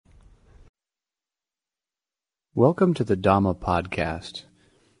Welcome to the Dhamma podcast.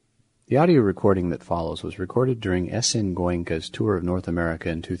 The audio recording that follows was recorded during S.N. Goenka's tour of North America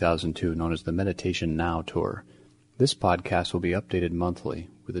in 2002, known as the Meditation Now Tour. This podcast will be updated monthly,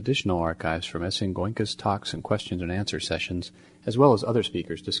 with additional archives from S.N. Goenka's talks and questions and answer sessions, as well as other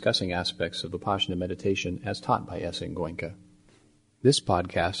speakers discussing aspects of Vipassana meditation as taught by S.N. Goenka. This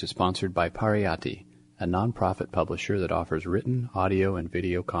podcast is sponsored by Pariyatti, a non-profit publisher that offers written, audio, and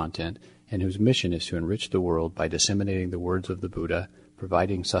video content, and whose mission is to enrich the world by disseminating the words of the Buddha,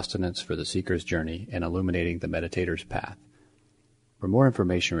 providing sustenance for the seeker's journey, and illuminating the meditator's path. For more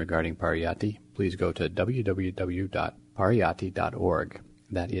information regarding Pariyatti, please go to www.pariyatti.org.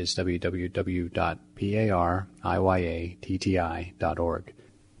 That is www.pariyatti.org.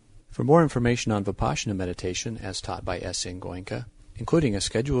 For more information on Vipassana meditation as taught by S.N. Goenka, including a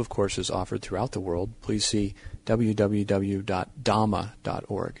schedule of courses offered throughout the world, please see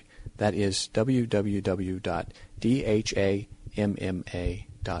www.dhamma.org. That is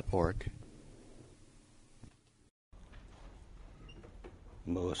www.dhamma.org.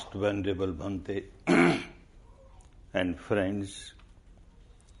 Most venerable Bhante and friends,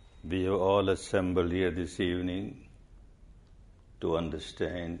 we have all assembled here this evening to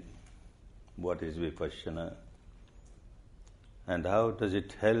understand what is Vipassana and how does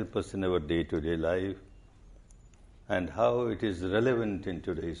it help us in our day-to-day life and how it is relevant in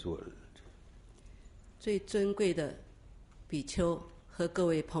today's world. 最尊贵的比丘和各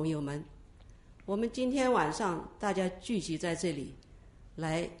位朋友们，我们今天晚上大家聚集在这里，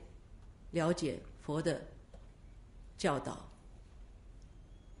来了解佛的教导。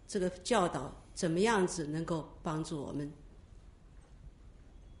这个教导怎么样子能够帮助我们？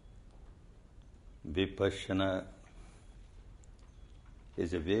 Vipassana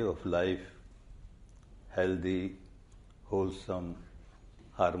is a way of life, healthy, wholesome,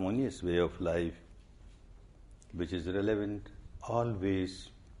 harmonious way of life, which is relevant always.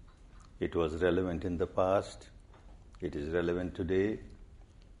 It was relevant in the past, it is relevant today,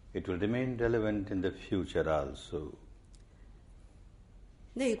 it will remain relevant in the future also.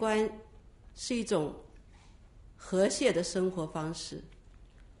 内观是一种和谐的生活方式，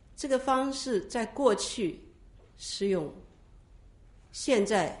这个方式在过去实用，现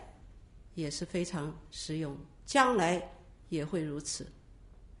在也是非常实用，将来也会如此。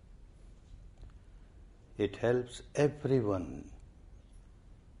 It helps everyone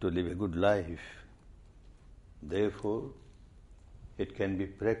to live a good life. Therefore, it can be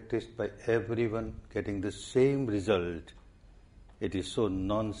practiced by everyone getting the same result. It is so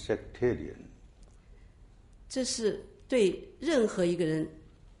non-sectarian. 这是对任何一个人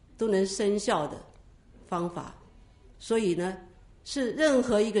都能生效的方法，所以呢，是任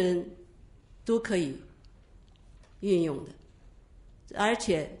何一个人都可以运用的，而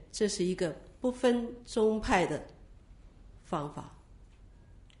且这是一个不分宗派的方法。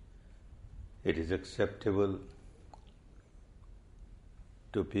 It is acceptable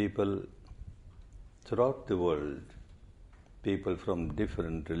to people throughout the world, people from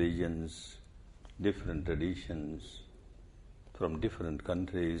different religions, different traditions, from different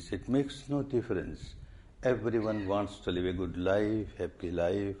countries. It makes no difference. Everyone wants to live a good life, happy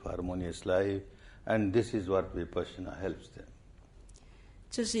life, harmonious life, and this is what Vipassana helps them.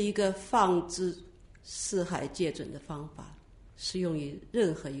 这是一个放之四海皆准的方法，适用于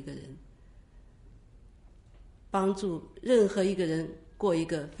任何一个人，帮助任何一个人过一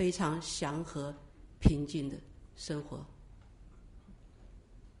个非常祥和、平静的生活。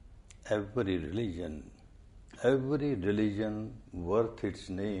 Every religion worth its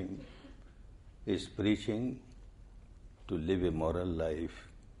name is preaching to live a moral life,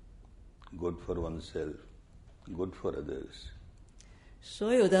 good for oneself, good for others.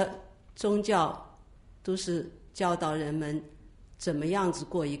 所有的宗教都是教导人们怎么样子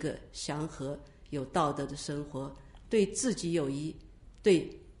过一个祥和、有道德的生活，对自己有益，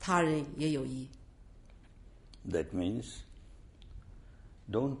对他人也有益。 That means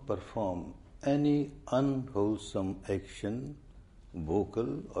don't perform any unwholesome action,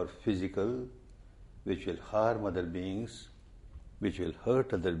 vocal or physical, which will harm other beings, which will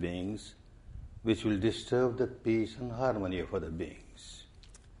hurt other beings, which will disturb the peace and harmony of other beings.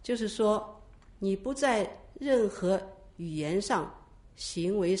 就是说，你不在任何语言上、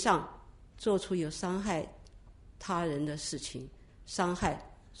行为上做出有伤害他人的事情，伤害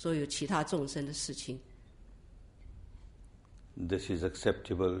所有其他众生的事情。 This is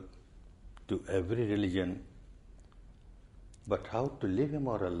acceptable to every religion, but how to live a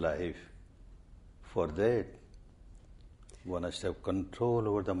moral life? For that, one has to have control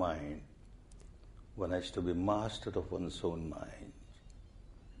over the mind. One has to be master of one's own mind.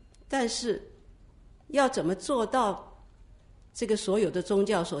 但是要怎么做到这个所有的宗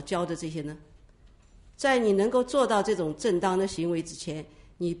教所教的这些呢？在你能够做到这种正当的行为之前，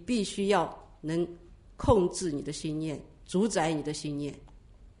你必须要能控制你的心念，主宰你的心念。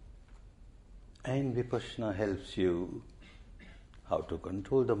And Vipassana helps you how to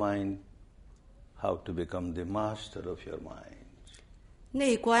control the mind, how to become the master of your mind.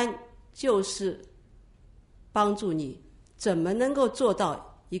 内观就是帮助你怎么能够做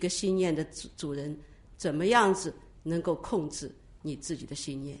到一个心念的主人，怎么样子能够控制你自己的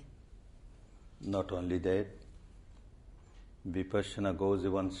心念。Not only that, Vipassana goes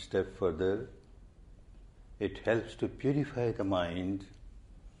one step further. It helps to purify the mind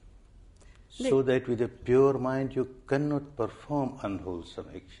so that with a pure mind you cannot perform unwholesome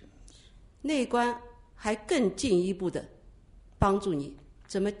actions. 内观还更进一步的帮助你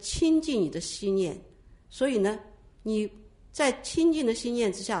怎么亲近你的心念，所以呢，你在亲近的心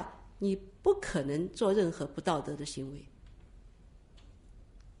念之下，你不可能做任何不道德的行为。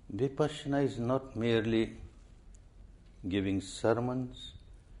Vipassana is not merely giving sermons.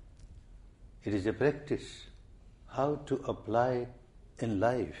 It is a practice how to apply in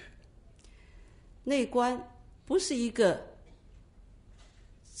life. 内观不是一个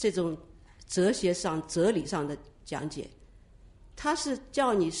这种哲学上、哲理上的讲解，它是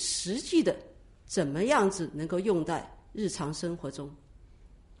叫你实际的怎么样子能够用在日常生活中。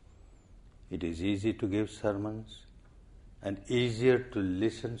It is easy to give sermons and easier to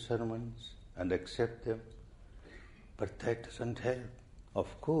listen sermons and accept them, but that doesn't help. Of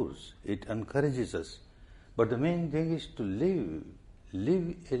course, it encourages us, but the main thing is to live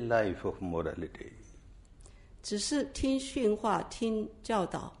a life of morality. 只是听训话、听教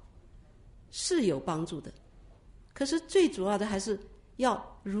导是有帮助的，可是最主要的还是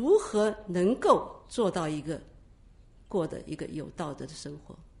要如何能够做到过的一个有道德的生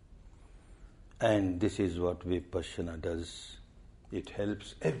活。And this is what Vipassana does. It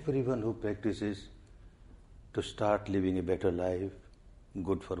helps everyone who practices to start living a better life,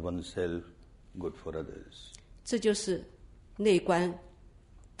 good for oneself, good for others. 这就是内观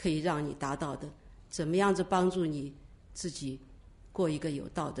可以让你达到的，怎么样子帮助你自己过一个有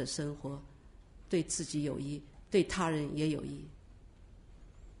道德生活，对自己有益，对他人也有益。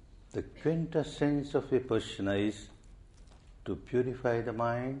The quintessence of Vipassana is to purify the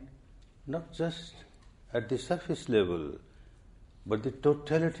mind, not just at the surface level, but the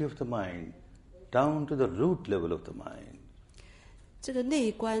totality of the mind, down to the root level of the mind. 这个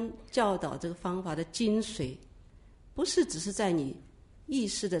内观教导这个方法的精髓，不是只是在你意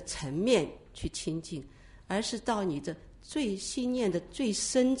识的层面去亲近，而是到你的最心念的最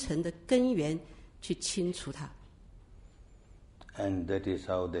深层的根源去清除它。And that is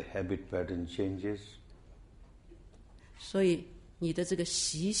how the habit pattern changes. 所以你的这个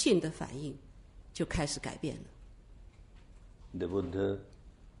习性的反应就开始改变了。The Buddha,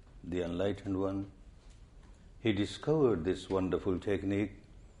 the enlightened one, he discovered this wonderful technique,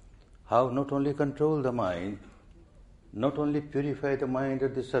 how not only control the mind, not only purify the mind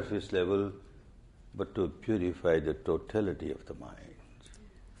at the surface level, but to purify the totality of the mind.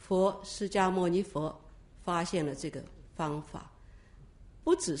 佛释迦牟尼佛发现了这个方法，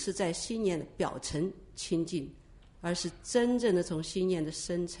不只是在心念的表层清净，而是真正的从心念的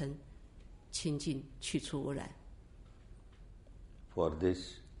深层清净，去除污染。For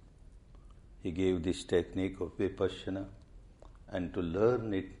this, he gave this technique of Vipassana, and to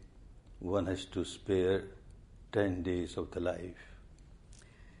learn it, one has to spare 10 days of the life.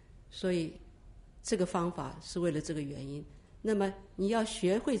 所以这个方法是为了这个原因。那么你要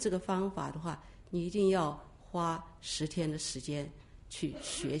学会这个方法的话，你一定要花10天的时间去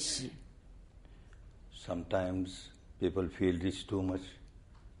学习。Sometimes people feel this too much.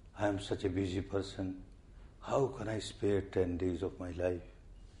 I am such a busy person. How can I spare 10 days of my life?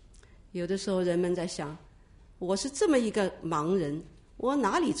 有的时候人们在想，我是这么一个盲人，我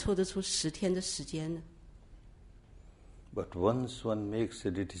哪里抽得出10天的时间呢？ But once one makes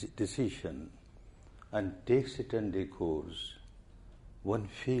a decision and takes a 10-day course, one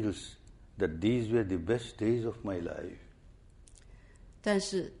feels that these were the best days of my life. 但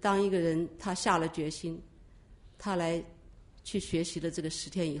是当一个人他下了决心，他来去学习了这个10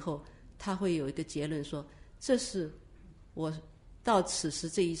天以后，他会有一个结论说，这是我到此时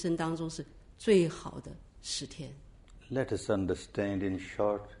这一生当中是最好的10天。 Let us understand in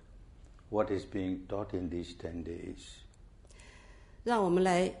short what is being taught in these 10 days. 让我们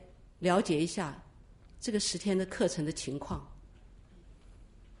来了解一下这个10天的课程的情况。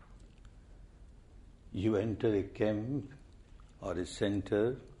 You enter a camp or a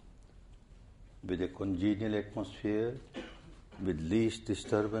center with a congenial atmosphere, with least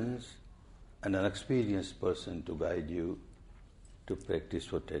disturbance, and an experienced person to guide you to practice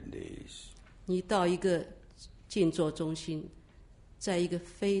for 10 days. 你到一个静坐中心，在一个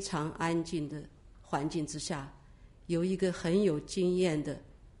非常安静的环境之下，有一个很有经验的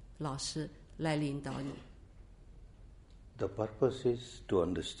老师来领导你。The purpose is to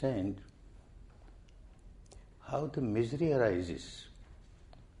understand how the misery arises.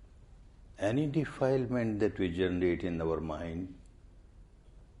 Any defilement that we generate in our mind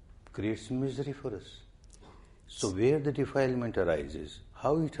creates misery for us. So where the defilement arises,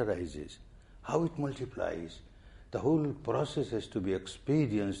 how it multiplies, the whole process has to be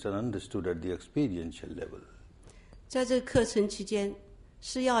experienced and understood at the experiential level. 在这个课程期间，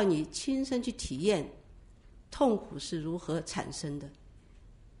是要你亲身去体验痛苦是如何产生的，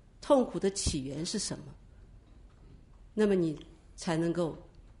痛苦的起源是什么，那么你才能够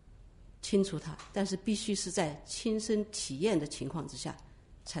清楚它，但是必须是在亲身体验的情况之下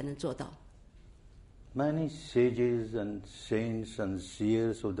才能做到。Many sages and saints and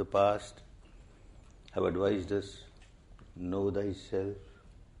seers of the past have advised us, know thyself,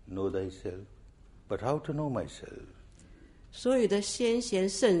 but how to know myself? 所有的先贤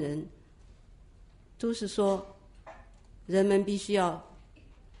圣人都是说，人们必须要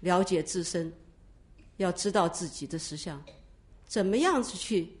了解自身，要知道自己的实相。怎么样子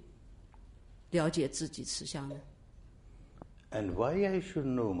去了解自己实相呢？ And why I should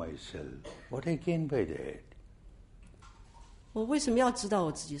know myself? What I gain by that? 我为什么要知道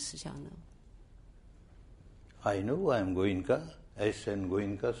我自己实相呢？ I know I am Goenka, SN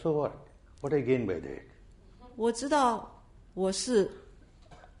Goenka, so what? What I gain by that? 我知道我是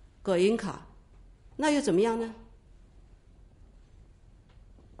葛音卡，那又怎么样呢？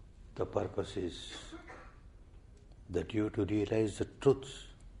 The purpose is that you to realize the truth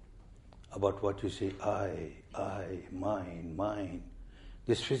about what you say, I, mine,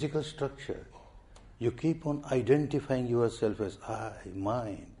 this physical structure. You keep on identifying yourself as I,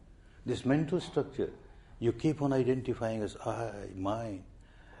 mine. This mental structure, you keep on identifying as I, mine.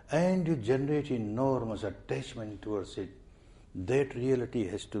 And you generate enormous attachment towards it. That reality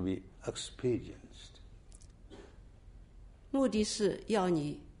has to be experienced. 目的是要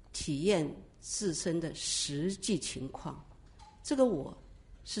你体验自身的实际情况。这个我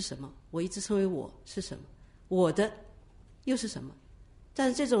是什么？我一直称为我是什么？我的又是什么？但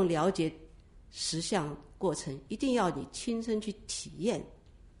是这种了解实相过程，一定要你亲身去体验，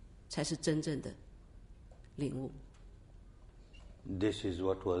才是真正的领悟。This is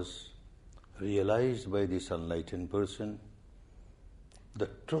what was realized by this enlightened person. The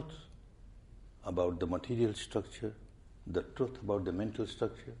truth about the material structure, the truth about the mental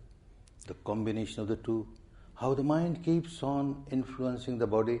structure, the combination of the two, how the mind keeps on influencing the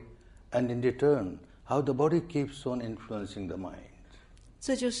body, and in return, how the body keeps on influencing the mind.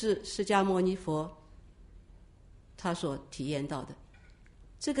 这就是释迦牟尼佛他所体验到的，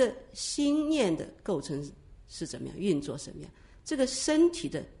这个心念的构成是怎么样，运作什么样，这个身体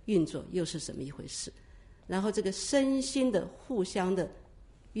的运作又是怎么一回事，然后这个身心的互相的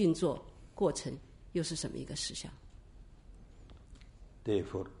运作过程又是什么一个实相。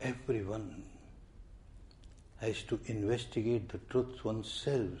 Therefore, everyone has to investigate the truth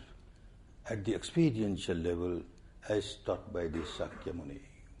oneself at the experiential level as taught by the Sakyamuni.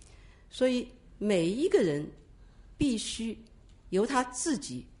 所以每一个人必须由他自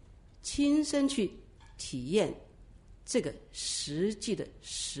己亲身去体验这个实际的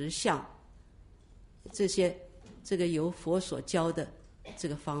实相，这个由佛所教的这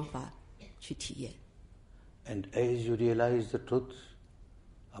个方法去体验。 And as you realize the truth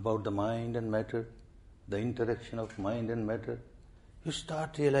about the mind and matter, the interaction of mind and matter, you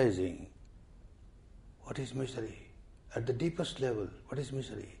start realizing what is misery. At the deepest level, what is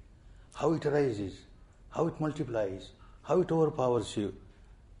misery? How it arises, how it multiplies, how it overpowers you,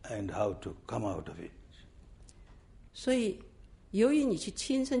 and how to come out of it. 所以，由于你去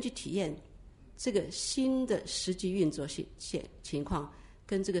亲身去体验这个心的实际运作情况，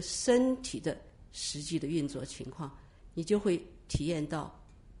跟这个身体的实际的运作情况，你就会体验到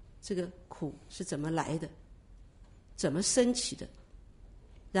这个苦是怎么来的，怎么升起的，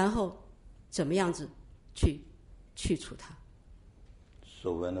然后怎么样子去除它。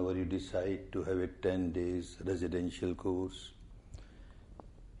 So whenever you decide to have a 10 days residential course,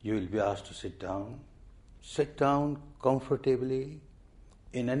 you will be asked to sit down. Sit down comfortably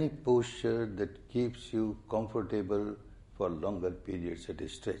in any posture that keeps you comfortable for longer periods at a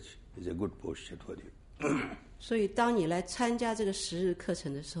stretch is a good posture for you. 所以，当你来参加这个10日课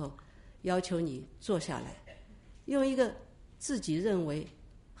程的时候，要求你坐下来，用一个自己认为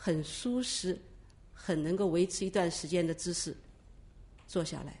很舒适、很能够维持一段时间的姿势坐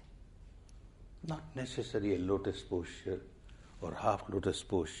下来。Not necessarily a lotus posture or half lotus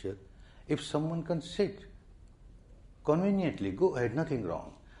posture. If someone can sit conveniently, go ahead, nothing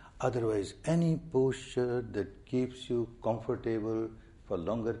wrong. Otherwise, any posture that keeps you comfortable for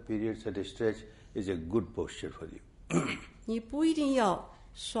longer periods at a stretch is a good posture for you. 你不一定要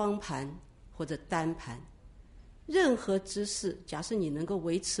双盘或者单盘，任何姿势，假设你能够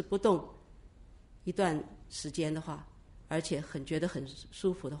维持不动一段时间的话，而且觉得很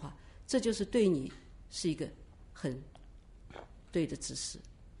舒服的话，这就是对你是一个很对的姿势。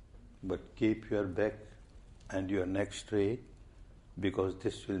But keep your back and your neck straight, because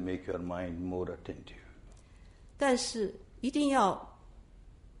this will make your mind more attentive. 但是一定要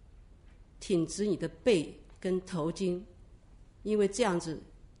挺直你的背跟头巾，因为这样子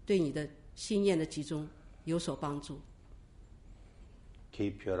对你的心念的集中有所帮助。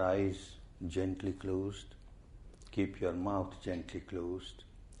Keep your eyes gently closed. Keep your mouth gently closed.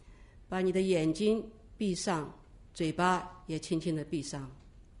 把你的眼睛闭上，嘴巴也轻轻的闭上。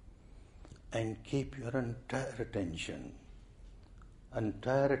And keep your entire attention on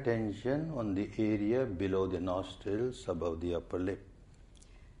the area below the nostrils, above the upper lip.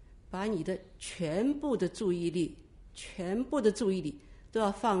 把你的全部的注意力都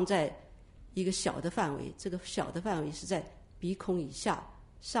要放在一个小的范围，这个小的范围是在鼻孔以下、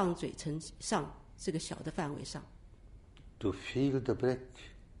上嘴唇上这个小的范围上。To feel the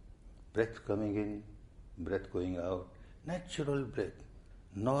breath coming in, breath going out, natural breath,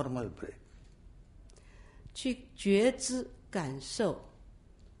 normal breath. 去觉知、感受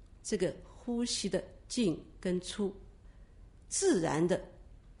这个呼吸的进跟出，自然的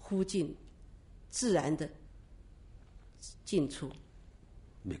呼进，自然的进出。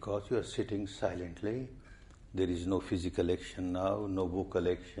Because you are sitting silently, there is no physical action now, no vocal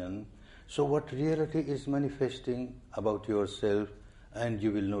action. So what reality is manifesting about yourself, and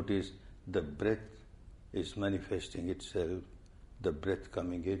you will notice the breath is manifesting itself, the breath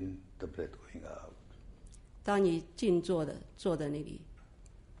coming in, the breath going out. 当你静坐的那里，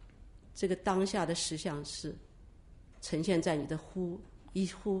这个当下的实相是呈现在你的呼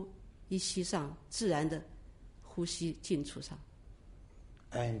一吸上，自然的呼吸进出上。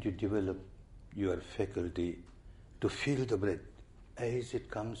And you develop your faculty to feel the breath as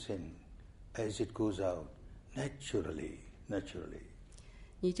it comes in, as it goes out, naturally.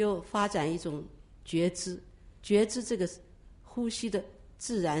 你就发展一种觉知这个呼吸的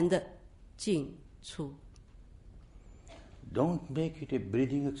自然的进出。Don't make it a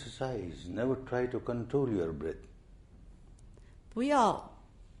breathing exercise. Never try to control your breath. 不要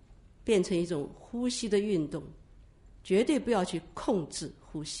变成一种呼吸的运动，绝对不要去控制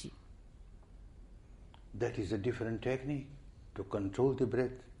呼吸。That is a different technique to control the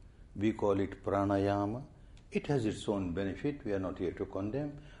breath. We call it pranayama. It has its own benefit. We are not here to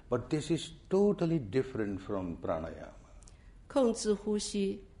condemn. But this is totally different from pranayama. 控制呼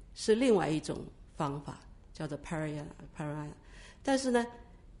吸是另外一种方法，叫做 paraya。但是呢，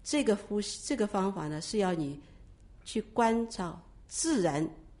这个方法呢，是要你去观照自然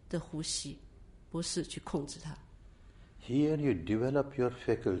的呼吸，不是去控制它。Here you develop your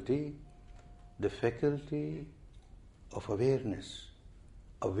faculty, the faculty of awareness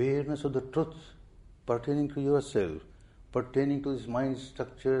of the truth pertaining to yourself, pertaining to this mind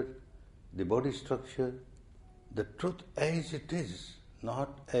structure, the body structure, the truth as it is, not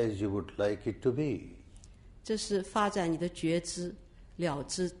as you would like it to be. 这是发展你的觉知，了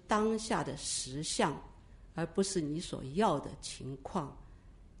知当下的实相，而不是你所要的情况。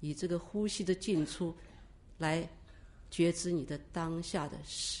以这个呼吸的进出来觉知你的当下的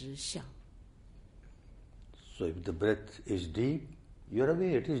实相。So if the breath is deep, you are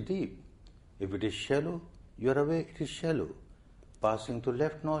aware it is deep. If it is shallow, you are aware it is shallow. Passing to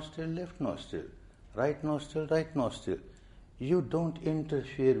left nostril, right nostril. You don't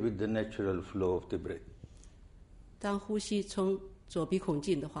interfere with the natural flow of the breath. 当呼吸从左鼻孔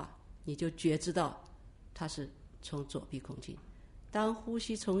进的话，你就觉知到它是从左鼻孔进；当呼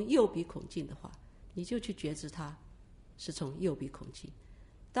吸从右鼻孔进的话，你就去觉知它是从右鼻孔进；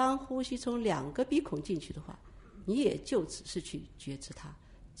当呼吸从两个鼻孔进去的话，你也就只是去觉知它，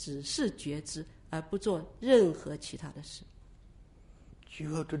只是觉知，而不做任何其他的事。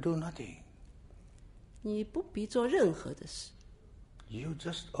You have to do nothing. 你不必做任何的事。You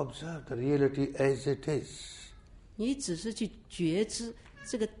just observe the reality as it is. 你只是去觉知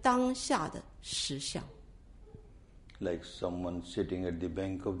这个当下的实相。Like someone sitting at the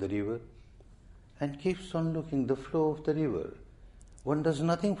bank of the river and keeps on looking the flow of the river. One does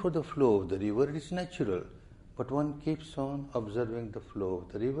nothing for the flow of the river, it is natural. But one keeps on observing the flow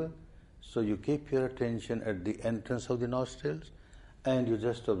of the river. So you keep your attention at the entrance of the nostrils And you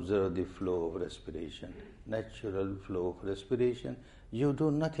just observe the flow of respiration, natural flow of respiration. You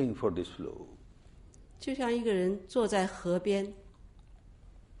do nothing for this flow. 就像一个人坐在河边，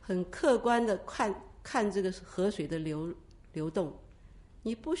很客观的看这个河水的流动，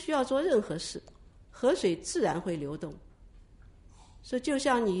你不需要做任何事，河水自然会流动。所以就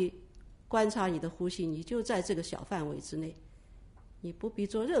像你观察你的呼吸，你就在这个小范围之内，你不必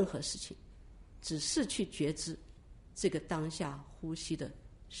做任何事情，只是去觉知这个当下呼吸的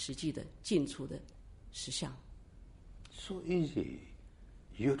实际的进出的实相。 So easy.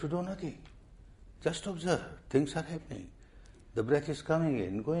 You have to do nothing. Just observe. Things are happening. The breath is coming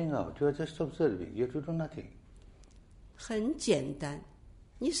in, going out. You are just observing. You have to do nothing. 很简单，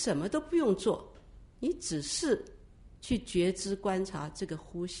你什么都不用做，你只是去觉知观察这个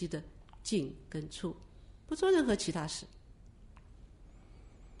呼吸的进跟出，不做任何其他事。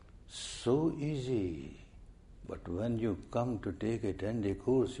 So easy. But when you come to take a 10-day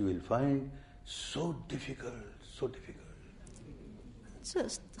course, you will find so difficult, so difficult. 这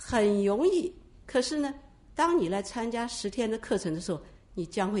很容易，可是呢，当你来参加10天的课程的时候，你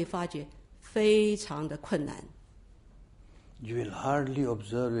将会发觉非常的困难。 You will hardly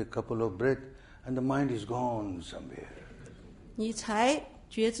observe a couple of breaths and the mind is gone somewhere. 你才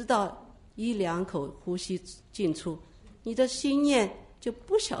觉知到1、2口呼吸进出，你的心念就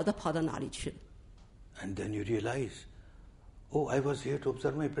不晓得跑到哪里去了。 And then you realize, oh, I was here to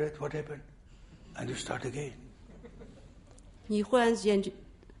observe my breath, what happened? And you start again. 你忽然之间就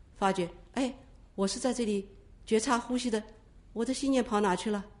发觉，哎，我是在这里觉察呼吸的，我的心念跑哪去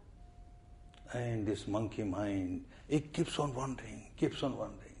了？ And this monkey mind, it keeps on wandering, keeps on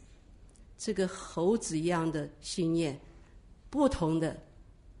wandering. 这个猴子一样的心念，不同的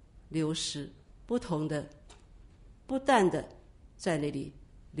流失，不同的，不断的在那里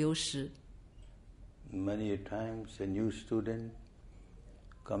流失。 Many a times a new student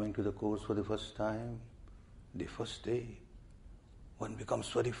coming to the course for the first time, the first day, one becomes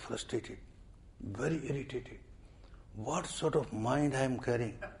very frustrated, very irritated. What sort of mind I am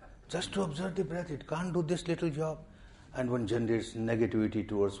carrying? Just to observe the breath, it can't do this little job. And one generates negativity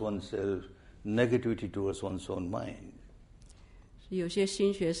towards oneself, negativity towards one's own mind. 有些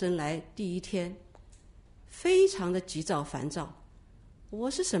新学生来第1天，非常的急躁烦躁。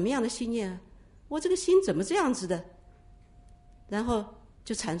我是什么样的心念啊？我这个心怎么这样子的？然后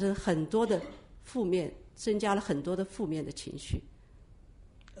就产生很多的负面，增加了很多的负面的情绪。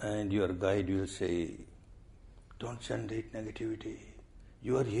 And your guide will say, don't generate negativity.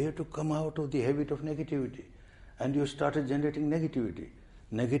 You are here to come out of the habit of negativity. And you started generating negativity.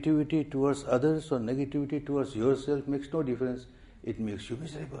 Negativity towards others or negativity towards yourself makes no difference. It makes you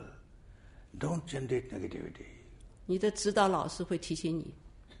miserable. Don't generate negativity. 你的指导老师会提醒你，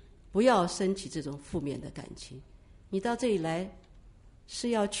不要升起这种负面的感情。你到这里来是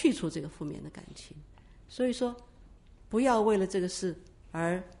要去除这个负面的感情，所以说不要为了这个事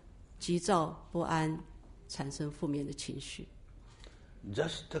而急躁不安，产生负面的情绪。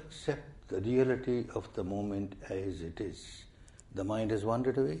 Just accept the reality of the moment as it is. The mind has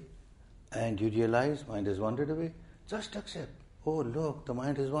wandered away, and you realize mind has wandered away. Just accept. Oh, look, the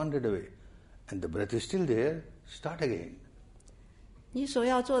mind has wandered away. And the breath is still there. Start again. 你所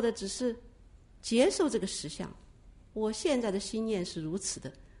要做的只是接受这个实相。我现在的心念是如此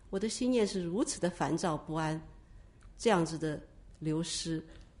的，我的心念是如此的烦躁不安，这样子的流失，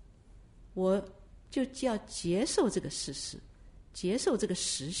我就要接受这个事实，接受这个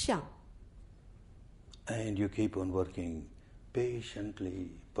实相。 And you keep on working patiently,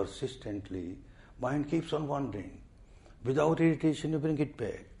 persistently. Mind keeps on wandering. Without irritation, you bring it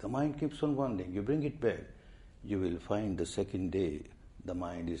back. The mind keeps on wandering. You bring it back. You will find the second day, the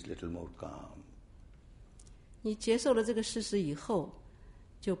mind is little more calm. 你接受了这个事实以后，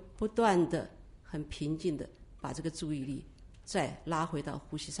就不断的、很平静的把这个注意力再拉回到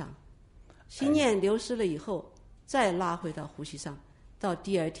呼吸上。心念流失了以后，再拉回到呼吸上。到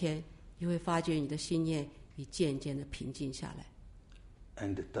第2天，你会发觉你的心念已渐渐的平静下来。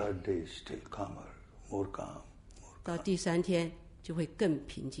 And the third day is still calmer, more calm. 到第3天就会更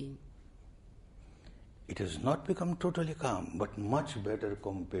平静。 It has not become totally calm, but much better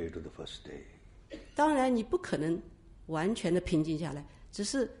compared to the first day. 当然，你不可能完全的平静下来，只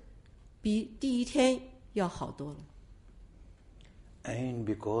是比第1天要好多了。 And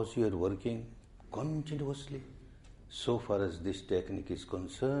because you are working continuously, so far as this technique is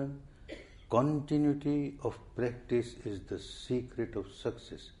concerned, continuity of practice is the secret of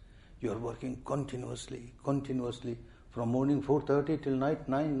success. You are working continuously, from morning 4:30 till night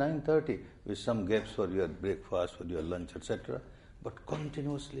 9:30, with some gaps for your breakfast, for your lunch, etc. But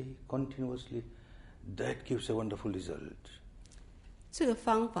continuously, that gives a wonderful result. 这个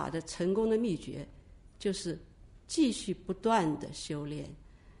方法的成功的秘诀就是继续不断的修炼。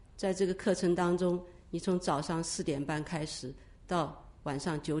在这个课程当中，你从早上4点半开始到晚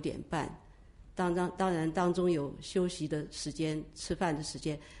上9点半，当然当中有休息的时间、吃饭的时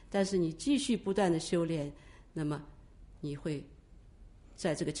间，但是你继续不断的修炼，那么你会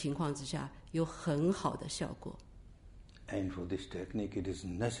在这个情况之下有很好的效果。And for this technique, it is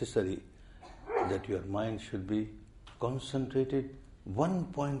necessary that your mind should be concentrated,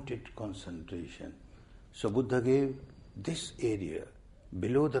 one-pointed concentration. So Buddha gave this area,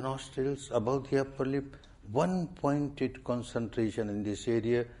 below the nostrils, above the upper lip, one-pointed concentration in this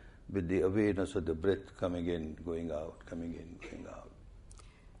area with the awareness of the breath coming in, going out, coming in, going out.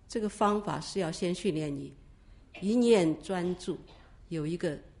 这个方法是要先训练你一念专注，有一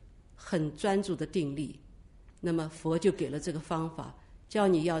个很专注的定力。那么佛就给了这个方法，叫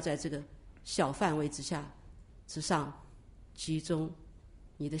你要在这个小范围之上集中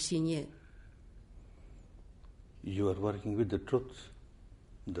你的心念。You are working with the truth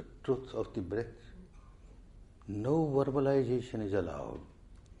of the breath. No verbalization is allowed.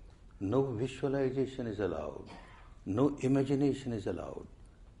 No visualization is allowed. No imagination is allowed.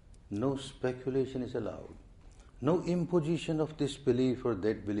 No speculation is allowed. No imposition of this belief or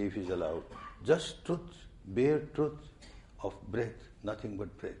that belief is allowed. Just truth, bare truth of breath, nothing but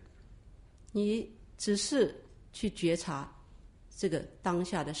breath. 你只是去觉察这个当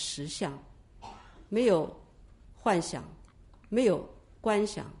下的实相，没有幻想，没有观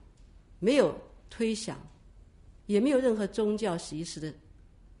想，没有推想，也没有任何宗教仪式的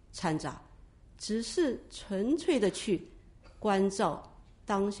掺杂，只是纯粹的去关照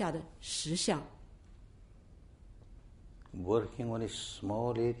当下的实相。Working on a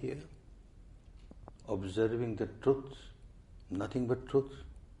small area, observing the truth, nothing but truth,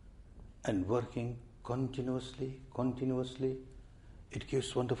 and working continuously, it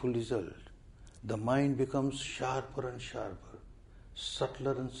gives wonderful result. The mind becomes sharper and sharper,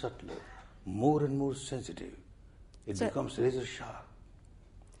 subtler and subtler, more and more sensitive. It becomes razor sharp.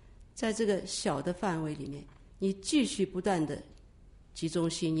 在这个小的范围里面，你继续不断的集中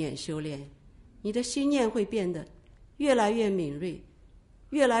心念修炼，你的心念会变得越来越敏锐，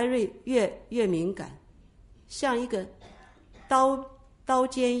越来越敏感，像一个刀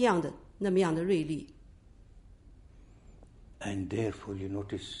尖一样的那么样的锐利。And therefore you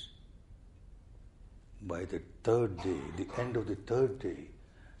notice by the third day, the end of the third day,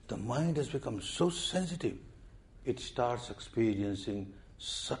 the mind has become so sensitive, it starts experiencing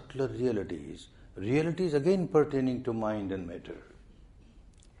subtler realities again pertaining to mind and matter.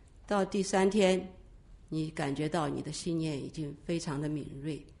 到第3天，你感觉到你的心念已经非常的敏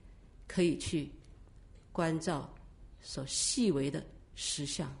锐，可以去关照所细微的实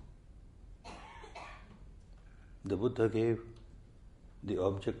相。The Buddha gave the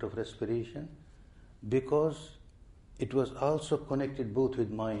object of respiration because it was also connected both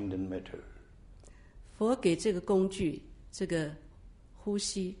with mind and matter. 佛给这个工具，这个呼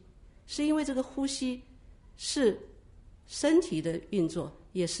吸，是因为这个呼吸是身体的运作，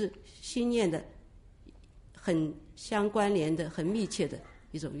也是心念的很相关联的、很密切的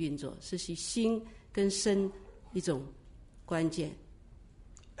一种运作，是心跟身一种关键。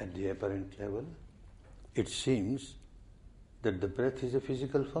At the apparent level, it seems that the breath is a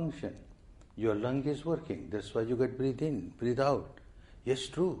physical function. Your lung is working, that's why you get breathe in, breathe out. Yes,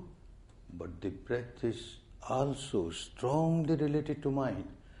 true. But the breath is also strongly related to mind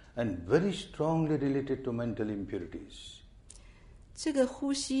and very strongly related to mental impurities. 这个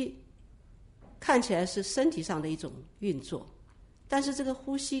呼吸看起来是身体上的一种运作，但是这个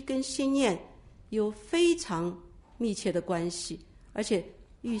呼吸跟心念有非常密切的关系，而且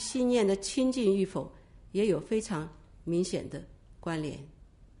与心念的亲近与否也有非常明显的关联。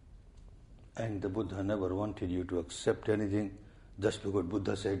And the Buddha never wanted you to accept anything just because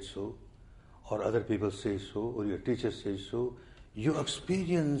Buddha said so, or other people say so, or your teacher says so. You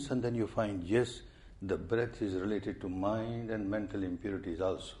experience and then you find, yes, the breath is related to mind and mental impurities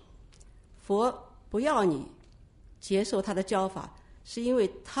also. 佛不要你接受他的教法，是因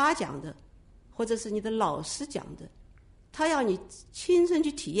为他讲的，或者是你的老师讲的，他要你亲身去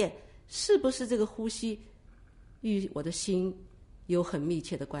体验，是不是这个呼吸与我的心有很密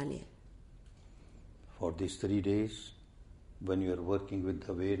切的关联。For these 3 days, when you are working with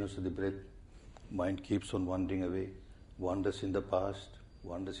the awareness of the breath, mind keeps on wandering away, wanders in the past,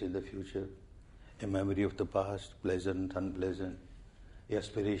 wanders in the future, a memory of the past, pleasant, unpleasant,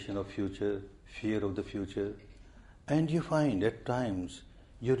 aspiration of future, fear of the future, and you find at times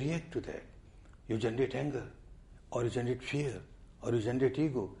you react to that. You generate anger, or you generate fear, or you generate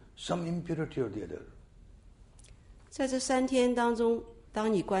ego, some impurity or the other. 在这3天当中，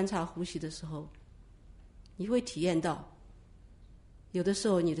当你观察呼吸的时候，你会体验到，有的时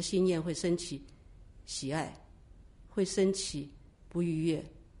候你的心念会升起喜爱，会升起不愉悦，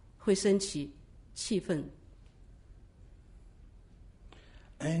会升起气愤。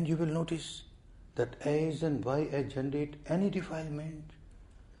And you will notice that as and why I generate any defilement,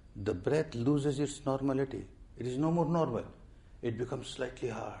 the breath loses its normality. It is no more normal. It becomes slightly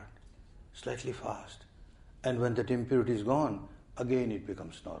hard, slightly fast. And when that impurity is gone, again it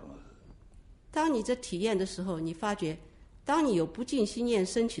becomes normal. 当你这体验的时候，你发觉，当你有不净心念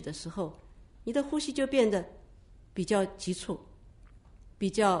升起的时候，你的呼吸就变得比较急促，比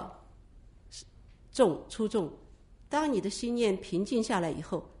较粗重。当你的心念平静下来以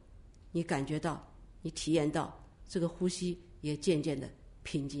后，你感觉到，你体验到这个呼吸也渐渐的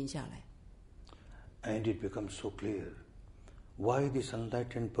平静下来。And it becomes so clear why this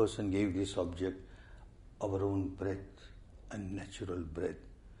enlightened person gave this object our own breath and natural breath,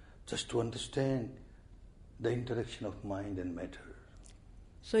 just to understand the interaction of mind and matter.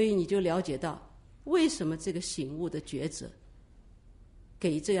 所以你就了解到，为什么这个醒悟的觉者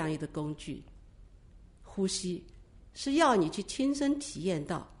给这样一个工具，呼吸，是要你去亲身体验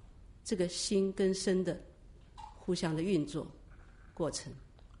到这个心跟身的互相的运作过程。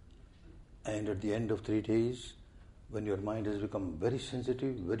And at the end of 3 days, when your mind has become very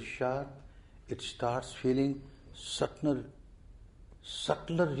sensitive, very sharp, it starts feeling subtler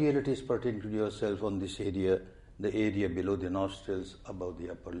realities pertaining to yourself on this area, the area below the nostrils, above the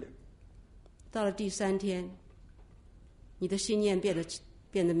upper lip. 到了第3天，你的心念变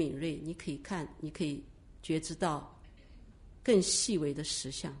得敏锐，你可以看，你可以觉知到更细微的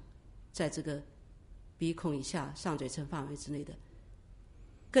实相，在这个鼻孔以下上嘴唇范围之内的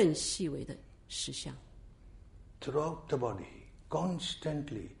更细微的实相。Throughout the body,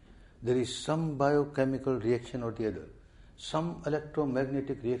 constantly, there is some biochemical reaction or the other, some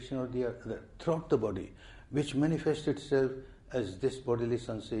electromagnetic reaction or the other throughout the body, which manifests itself as this bodily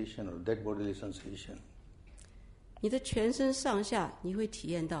sensation or that bodily sensation. 你的全身上下，你会体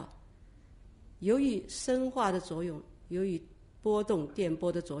验到，由于生化的作用，由于波动电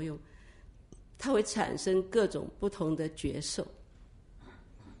波的作用，它会产生各种不同的觉受。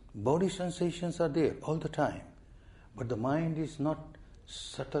Body sensations are there all the time, but the mind is not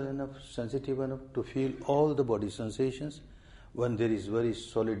subtle enough, sensitive enough to feel all the body sensations. When there is very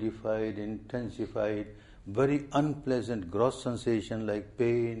solidified, intensified, very unpleasant gross sensation like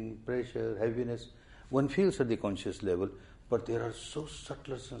pain, pressure, heaviness, one feels at the conscious level, but there are so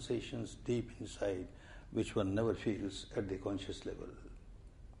subtler sensations deep inside which one never feels at the conscious level.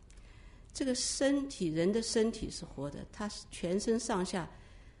 这个身体，人的身体是活的，它是全身上下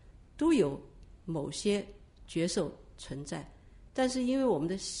都有某些觉受存在，但是因为我们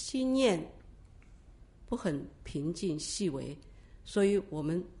的心念不很平静细微，所以我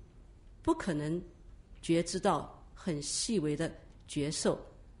们不可能觉知到很细微的觉受。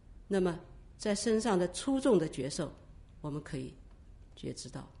那么在身上的粗重的觉受，我们可以觉知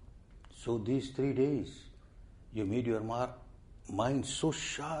到。So these 3 days, you made your mind so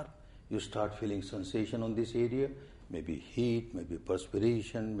sharp, you start feeling sensation on this area, maybe heat, maybe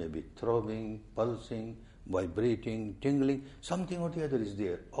perspiration, maybe throbbing, pulsing, vibrating, tingling, something or the other is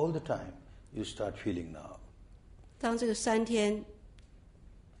there all the time. You start feeling now. 当这个3天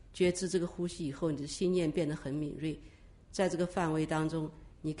觉知这个呼吸以后，你的心念变得很敏锐，在这个范围当中，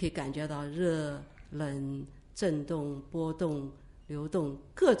你可以感觉到热、冷、震动、波动、流动，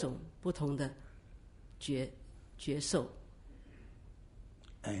各种不同的觉受。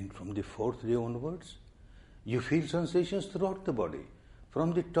And from the 4th day onwards, you feel sensations throughout the body.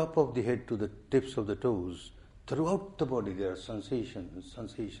 From the top of the head to the tips of the toes, throughout the body there are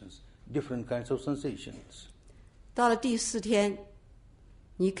sensations, different kinds of sensations. 到了第4天，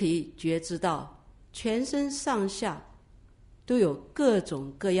你可以觉知到全身上下都有各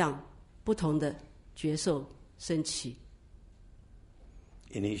种各样不同的觉受升起。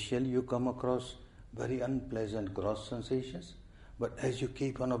Initially you come across very unpleasant gross sensations, but as you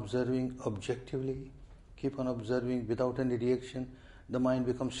keep on observing objectively, keep on observing without any reaction, the mind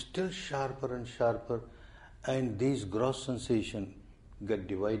becomes still sharper and sharper, and these gross sensations get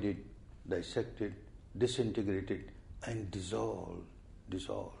divided, dissected, disintegrated, and dissolved.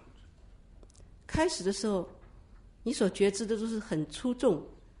 开始的时候，你所觉知的都是很粗重、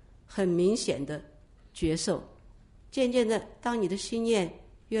很明显的觉受。渐渐的，当你的心念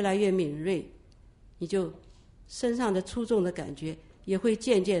越来越敏锐，你就身上的粗重的感觉也会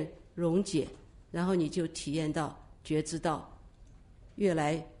渐渐溶解，然后你就体验到、觉知到越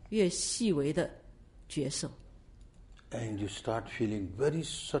来越细微的觉受。And you start feeling very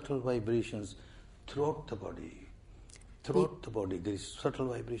subtle vibrations throughout the body. Throughout the body there is subtle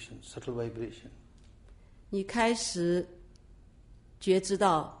vibration, subtle vibration. 你开始觉知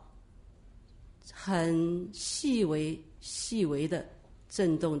到很细微、细微的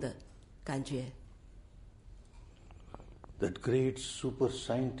震动的感觉。That great super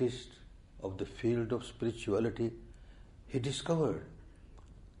scientist of the field of spirituality, he discovered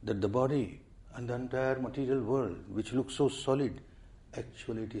that the body and the entire material world, which looks so solid,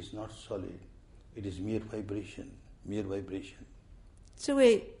 actually it is not solid. It is mere vibration, mere vibration. 这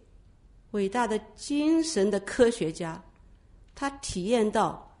位伟大的精神的科学家，他体验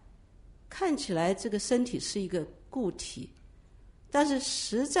到，看起来这个身体是一个固体，但是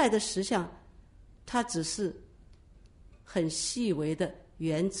实在的实相，它只是很细微的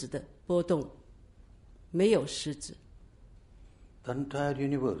原子的波动，没有实质。The entire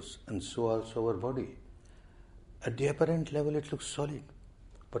universe, and so also our body, at the apparent level it looks solid,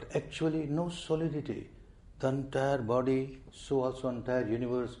 but actually no solidity. The entire body, so also entire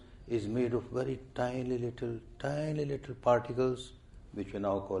universe, is made of very tiny little particles, which we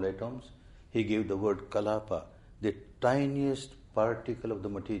now call atoms. He gave the word kalapa, the tiniest particle of the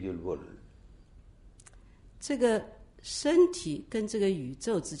material world. 这个身体跟这个宇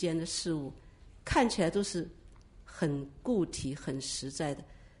宙之间的事物，看起来都是很固体、很实在的，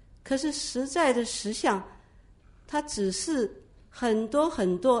可是实在的实相，它只是很多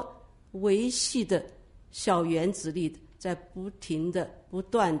很多微细的小原子粒在不停的、不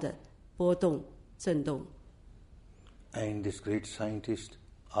断的波动、震动。And this great scientist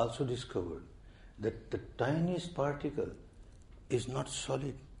also discovered that the tiniest particle is not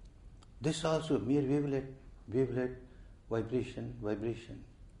solid. This also mere wavelet, vibration.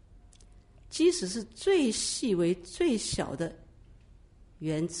 即使是最细微、最小的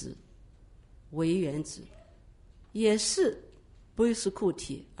原子、微原子，也是不是固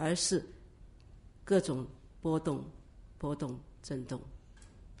体，而是各种波动、震动。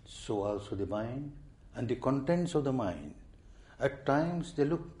So also the mind and the contents of the mind. At times they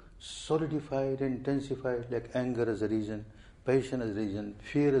look solidified, intensified, like anger as a reason, passion as a reason,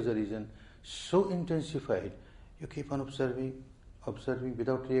 fear as a reason, so intensified. You keep on observing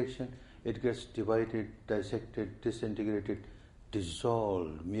without reaction. It gets divided, dissected, disintegrated,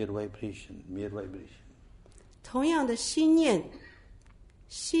 dissolved, mere vibration. 同样的心念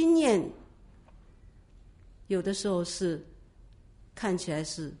有的时候是看起来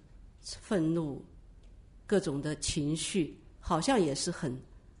是愤怒，各种的情绪，好像也是很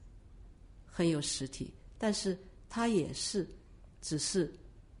有实体，但是它也是只是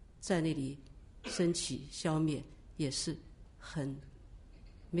在那里升起消灭，也是很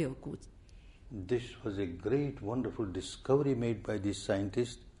没有固。This was a great, wonderful discovery made by this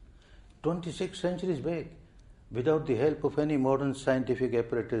scientist 26 centuries back, without the help of any modern scientific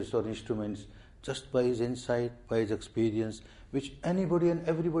apparatus or instruments, just by his insight, by his experience, which anybody and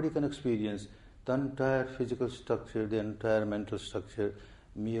everybody can experience. The entire physical structure, the entire mental structure,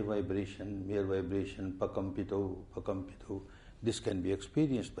 mere vibration, pakampito. This can be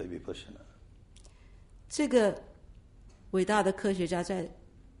experienced by vipassana. 这个伟大的科学家在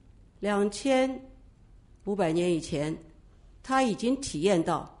2500年以前，他已经体验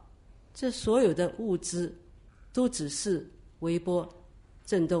到，这所有的物质都只是微波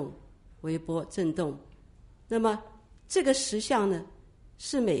振动，微波振动。那么这个实相呢，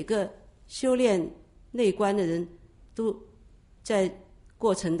是每个修炼内观的人都在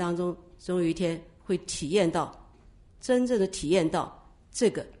过程当中，总有一天会体验到，真正的体验到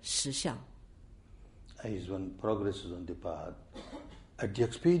这个实相。As one progresses on the path, at the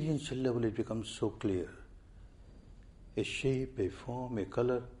experiential level it becomes so clear. A shape, a form, a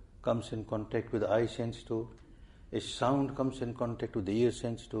color comes in contact with the eye sense door. A sound comes in contact with the ear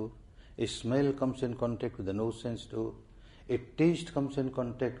sense door. A smell comes in contact with the nose sense door. A taste comes in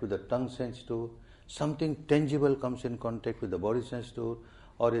contact with the tongue sense door. Something tangible comes in contact with the body sense door.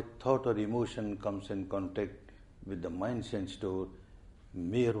 Or a thought or emotion comes in contact with the mind sense door.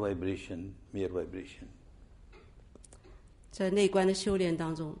 Mere vibration. 在内观的修炼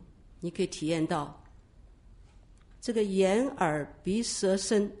当中，你可以体验到这个眼耳鼻舌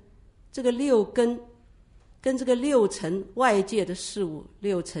身这个六根跟这个六尘外界的事物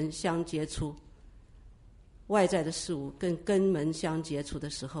六尘相接触，外在的事物跟根门相接触的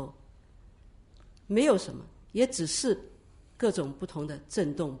时候，没有什么，也只是各种不同的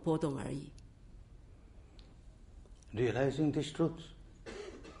震动波动而已。 Realizing this truth,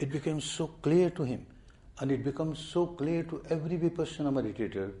 it became so clear to him, and it becomes so clear to every vipassana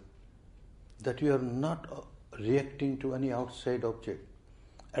meditator, that you are not reacting to any outside object.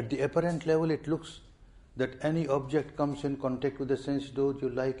 At the apparent level, it looks that any object comes in contact with the sense door, you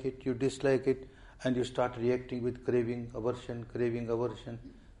like it, you dislike it, and you start reacting with craving, aversion.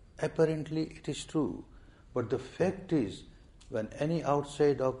 Apparently it is true, but the fact is, when any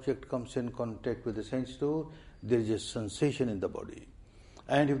outside object comes in contact with the sense door, there is a sensation in the body.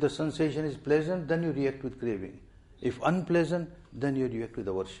 And if the sensation is pleasant, then you react with craving. If unpleasant, then you react with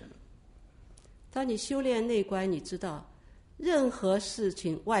aversion. 当你修炼内观，你知道，任何事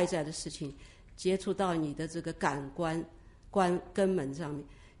情、外在的事情，接触到你的这个感官根本上面，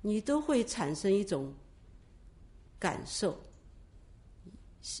你都会产生一种感受，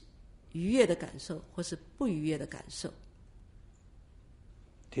愉悦的感受，或是不愉悦的感受。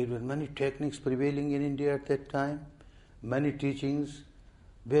There were many techniques prevailing in India at that time, many teachings,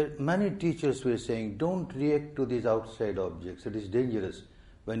 where many teachers were saying, don't react to these outside objects, it is dangerous.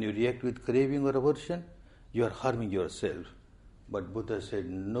 When you react with craving or aversion, you are harming yourself. But Buddha said,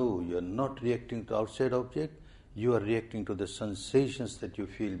 no, you are not reacting to outside object, you are reacting to the sensations that you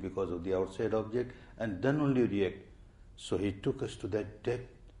feel because of the outside object, and then only you react. So he took us to that depth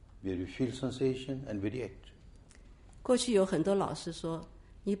where we feel sensation and we react. 过去有很多老师说，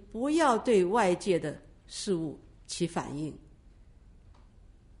你不要对外界的事物起反应，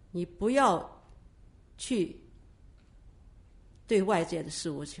你不要去对外界的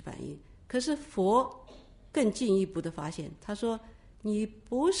事物起反应。可是佛更进一步的发现，他说你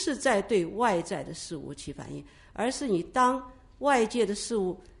不是在对外在的事物起反应，而是你当外界的事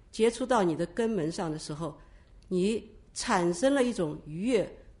物接触到你的根门上的时候，你产生了一种愉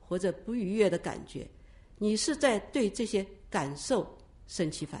悦或者不愉悦的感觉，你是在对这些感受升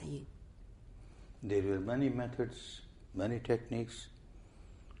起反应。 There were many methods, many techniques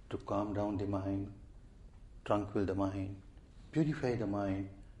to calm down the mind, tranquil the mind, purify the mind,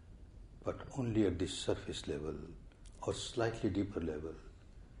 but only at the surface level or slightly deeper level.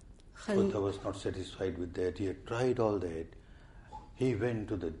 Buddha was not satisfied with that. He had tried all that. He went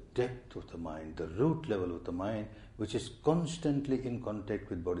to the depth of the mind, the root level of the mind, which is constantly in contact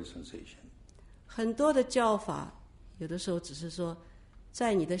with body sensation. 很多的教法，有的时候只是说，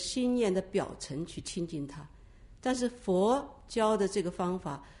在你的心念的表层去亲近它，但是佛教的这个方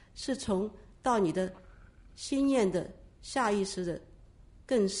法是从到你的心念的下意识的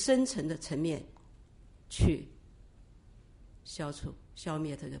更深层的层面去消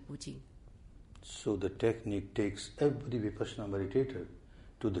灭这个不净。 So the technique takes every Vipassana meditator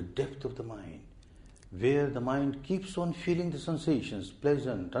to the depth of the mind, where the mind keeps on feeling the sensations,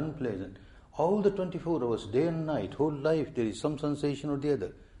 pleasant, unpleasant. All the 24 hours, day and night, whole life, there is some sensation or the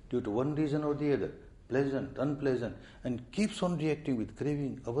other, due to one reason or the other, pleasant, unpleasant, and keeps on reacting with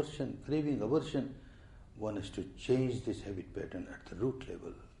craving, aversion. One has to change this habit pattern at the root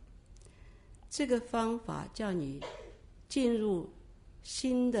level. 这个方法叫你进入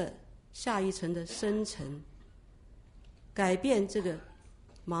新的下一层的深层，改变这个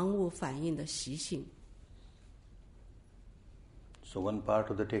盲目反应的习性。 So one part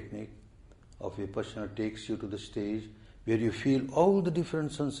of the technique of Vipassana takes you to the stage where you feel all the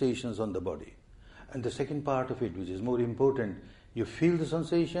different sensations on the body. And the second part of it, which is more important, you feel the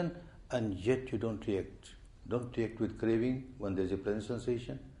sensation and yet you don't react. Don't react with craving when there is a pleasant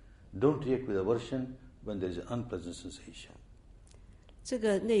sensation. Don't react with aversion when there is an unpleasant sensation. 这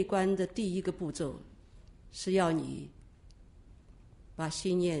个内观的第一个步骤是要你把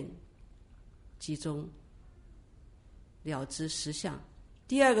心念集中，了知实相。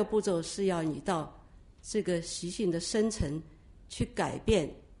第二个步骤是要你到这个习性的深层去改变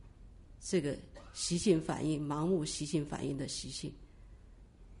这个习性反应，盲目习性反应的习性。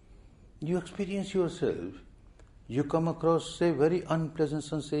 You experience yourself. You come across a very unpleasant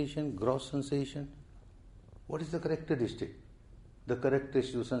sensation, gross sensation. What is the characteristic? The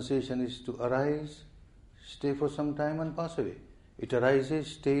characteristic of sensation is to arise, stay for some time and pass away. It arises,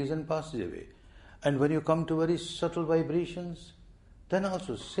 stays and passes away. And when you come to very subtle vibrations, then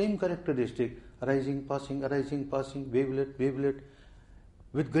also same characteristic, arising, passing, wavelet,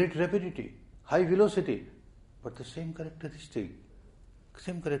 with great rapidity, high velocity, but the same characteristic,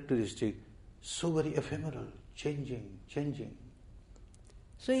 so very ephemeral, changing.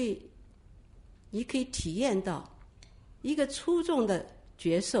 所以你可以体验到一个粗重的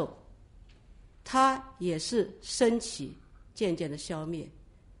觉受，它也是升起，渐渐的消灭；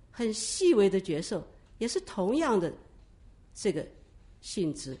很细微的觉受，也是同样的这个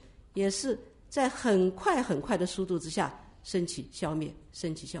性质，也是在很快的速度之下升起消灭。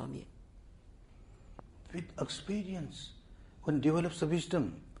 With experience, one develops the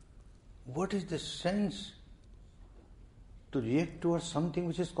wisdom. What is the sense to react towards something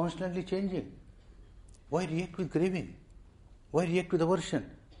which is constantly changing? Why react with craving? Why react with aversion?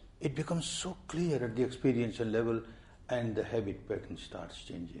 It becomes so clear at the experiential level and the habit pattern starts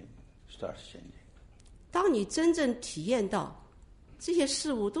changing. 当你真正体验到这些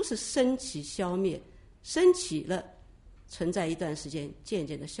事物都是升起消灭，升起了存在一段时间，渐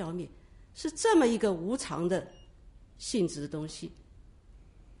渐的消灭，是这么一个无常的性质的东西。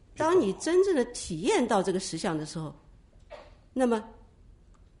当你真正的体验到这个实相的时候，那么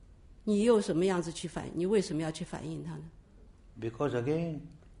你又什么样子去反应？你为什么要去反应它呢？ Because again,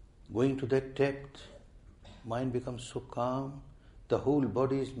 going to that depth, mind becomes so calm, the whole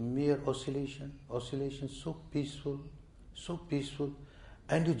body is mere oscillation, so peaceful,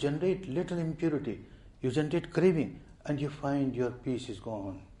 and you generate little impurity, you generate craving, and you find your peace is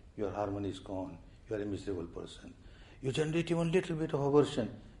gone, your harmony is gone, you are a miserable person. You generate even little bit of aversion,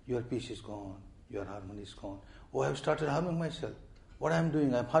 your peace is gone, your harmony is gone. Oh, I have started harming myself. What I am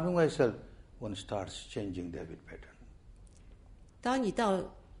doing? I am harming myself. One starts changing the habit pattern. 当你到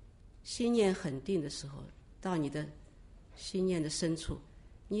心念很定的时候，到你的心念的深处，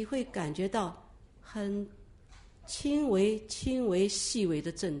你会感觉到很轻微、细微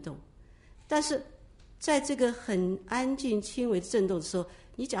的震动。但是在这个很安静、轻微的震动的时候，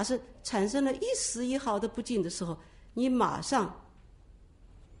你假设产生了一丝一毫的不净的时候，你马上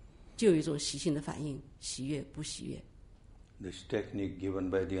就有一种习性的反应，喜悦不喜悦。This technique given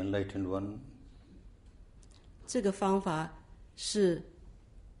by the enlightened one. 这个方法是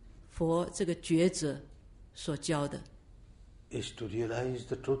佛这个觉者所教的。Is to realize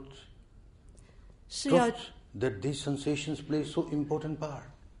the truth. 是要 Truth that these sensations play so important part.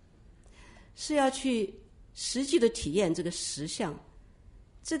 是要去实际的体验这个实相。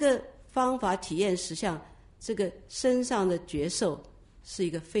这个方法体验实相，这个身上的觉受是一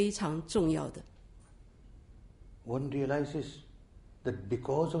个非常重要的。One realizes that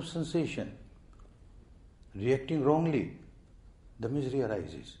because of sensation, reacting wrongly, the misery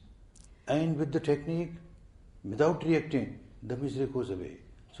arises. And with the technique, without reacting, the misery goes away.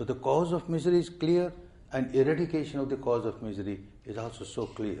 So the cause of misery is clear, and eradication of the cause of misery is also so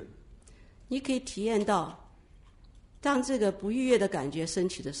clear. 你可以体验到，当这个不愉悦的感觉升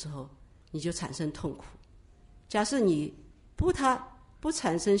起的时候，你就产生痛苦。假设你不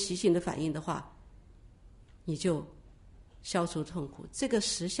产生习性的反应的话，你就消除痛苦，这个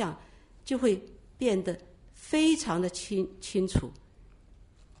实相就会变得非常的清楚。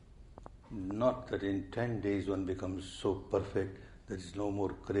Not that in 10 days one becomes so perfect, there is no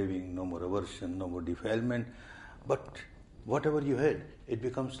more craving, no more aversion, no more defilement, but whatever you had, it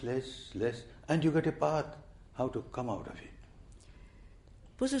becomes less, and you get a path how to come out of it.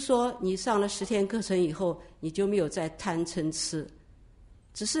 不是说你上了10天课程以后，你就没有再贪嗔痴，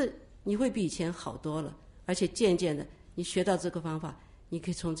只是你会比以前好多了，而且渐渐的，你学到这个方法，你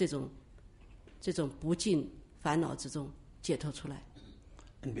可以从这种不净烦恼之中解脱出来。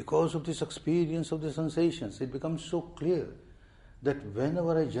And because of this experience of the sensations, it becomes so clear that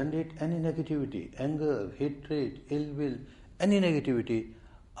whenever I generate any negativity, anger, hatred, ill will, any negativity,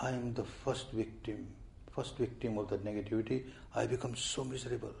 I am the first victim of that negativity. I become so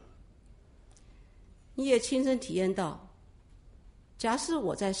miserable. 你也亲身体验到，假使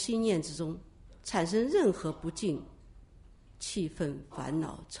我在心念之中产生任何不净、气愤、烦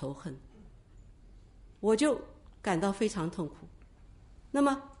恼、仇恨，我就感到非常痛苦。那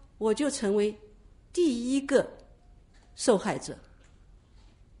么我就成为第一个受害者。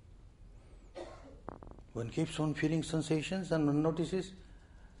One keeps on feeling sensations and one notices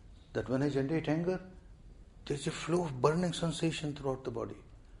that when I generate anger, there is a flow of burning sensation throughout the body.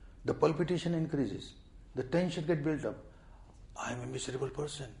 The palpitation increases. The tension gets built up. I am a miserable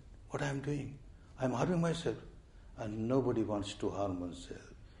person. What I am doing? I am harming myself. And nobody wants to harm oneself.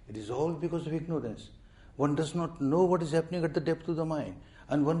 It is all because of ignorance. One does not know what is happening at the depth of the mind.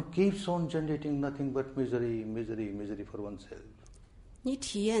 And one keeps on generating nothing but misery for oneself. 你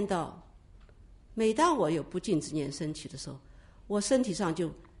体验到，每当我有不净之念升起的时候，我身体上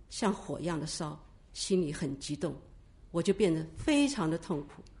就像火一样的烧，心里很激动，我就变得非常的痛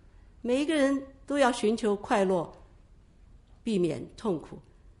苦。每一个人都要寻求快乐，避免痛苦，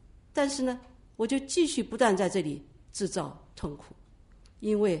但是呢，我就继续不断在这里制造痛苦，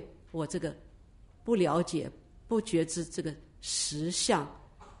因为我这个不了解、不觉知这个实相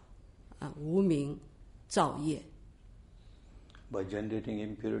无明造业。By generating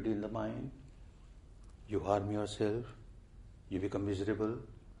impurity in the mind, you harm yourself, you become miserable,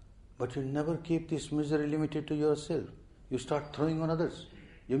 but you never keep this misery limited to yourself. You start throwing on others.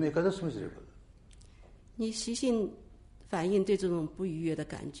 You make others miserable. 你习性反应对这种不愉悦的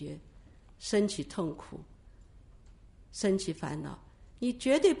感觉，升起痛苦，升起烦恼，你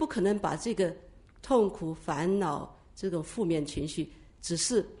绝对不可能把这个痛苦、烦恼这种负面情绪只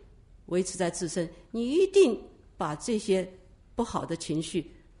是维持在自身，你一定把这些不好的情绪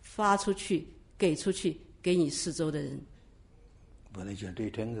发出去给出去给你四周的人。 When I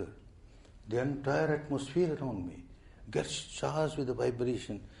generate anger, the entire atmosphere around me gets charged with the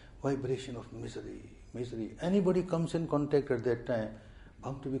vibration of misery. Anybody comes in contact at that time,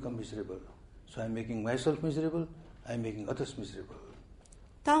 bound to become miserable. So I'm making myself miserable, I'm making others miserable.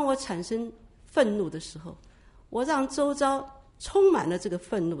 当我产生愤怒的时候，我让周遭充满了这个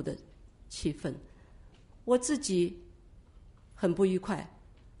愤怒的气氛，我自己很不愉快，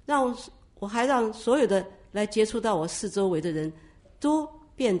我还让所有的来接触到我四周围的人都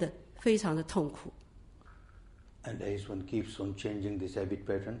变得非常的痛苦。 And as one keeps on changing this habit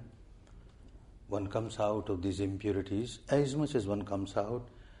pattern, one comes out of these impurities. As much as one comes out,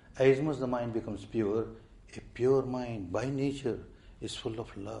 as much the mind becomes pure. A pure mind by nature is full of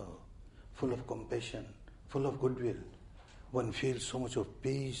love, full of compassion, full of goodwill. One feels so much of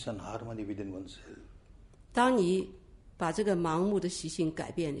peace and harmony within oneself. 当你把这个盲目的习性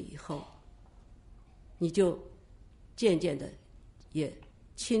改变了以后，你就渐渐的也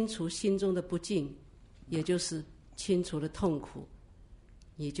清除心中的不净，也就是清除了痛苦，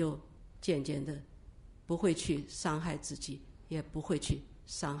你就渐渐的不会去伤害自己，也不会去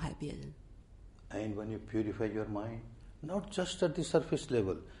伤害别人。 And when you purify your mind, not just at the surface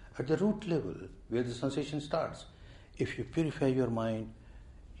level, at the root level, where the sensation starts, if you purify your mind,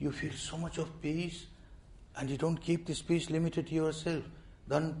 you feel so much of peace, and you don't keep this peace limited to yourself.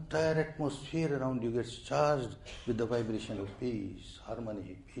 The entire atmosphere around you gets charged with the vibration of peace,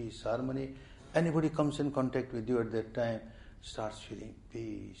 harmony. Anybody comes in contact with you at that time starts feeling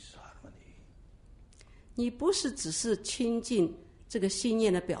peace, harmony. 你不是只是亲近这个心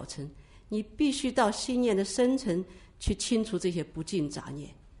念的表层，你必须到心念的深层去清除这些不净杂念。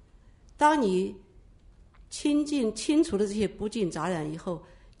当你清除了这些不净杂染以后，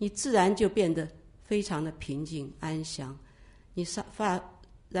你自然就变得非常的平静安详。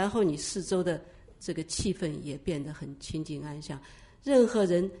然后你四周的这个气氛也变得很清静安详，任何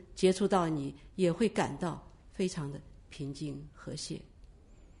人接触到你也会感到非常的平静和谐。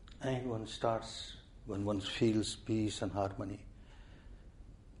 And when one feels peace and harmony,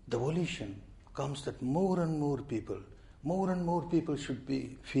 the volition comes that more and more people should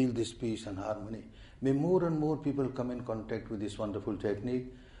feel this peace and harmony. May more and more people come in contact with this wonderful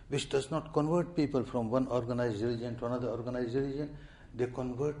technique, which does not convert people from one organized religion to another organized religion. They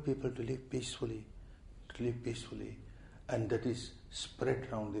convert people to live peacefully, and that is spread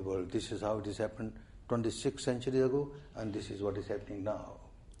around the world. This is how it has happened 26 centuries ago, and this is what is happening now.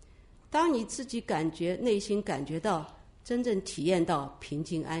 当你自己内心感觉到真正体验到平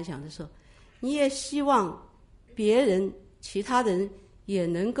静安详的时候，你也希望别人其他人也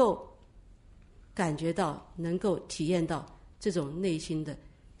能够感觉到，能够体验到这种内心的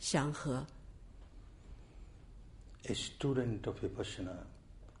祥和。 A student of Vipassana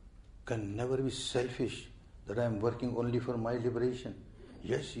can never be selfish that I am working only for my liberation.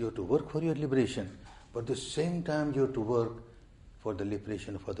 Yes, you have to work for your liberation, but at the same time you have to work for the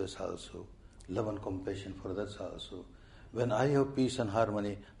liberation of others also, love and compassion for others also. When I have peace and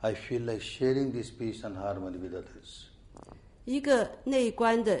harmony, I feel like sharing this peace and harmony with others. 一个内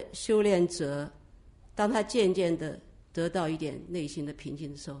观的修炼者，当他渐渐的得到一点内心的平静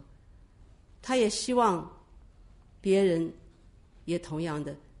的时候，他也希望别人也同样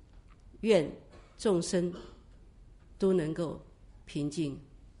的愿众生都能够平静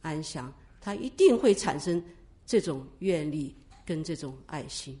安详，他一定会产生这种愿力跟这种爱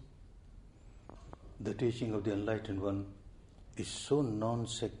心。 The teaching of the Enlightened One is so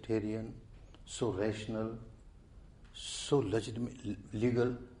non-sectarian, so rational, so logical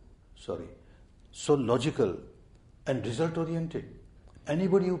and result-oriented.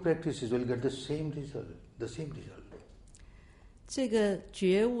 Anybody who practices will get the same result. 这个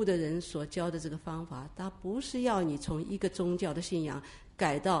觉悟的人所教的这个方法，他不是要你从一个宗教的信仰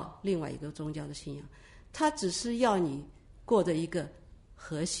改到另外一个宗教的信仰，他只是要你过着一个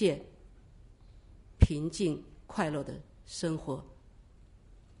和谐、平静、快乐的生活。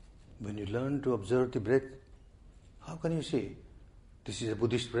 When you learn to observe the breath, how can you say this is a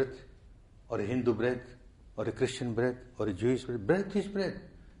Buddhist breath, or a Hindu breath, or a Christian breath, or a Jewish breath? Breath is breath,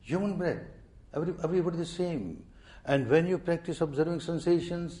 human breath. Everybody the same. And when you practice observing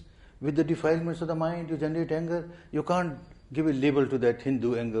sensations with the defilements of the mind, you generate anger. You can't give a label to that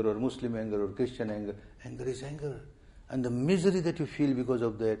Hindu anger or Muslim anger or Christian anger. Anger is anger. And the misery that you feel because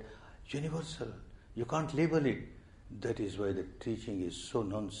of that, universal. You can't label it. That is why the teaching is so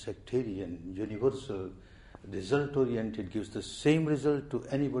non-sectarian, universal, result-oriented, gives the same result to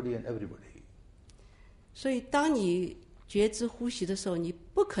anybody and everybody. 所以当你觉知呼吸的时候，你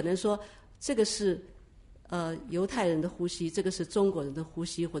不可能说这个是犹太人的呼吸，这个是中国人的呼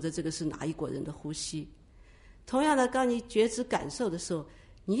吸，或者这个是哪一国人的呼吸。同样的，当你觉知感受的时候，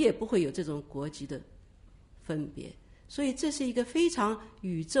你也不会有这种国籍的分别。所以这是一个非常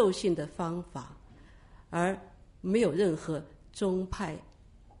宇宙性的方法，而没有任何宗派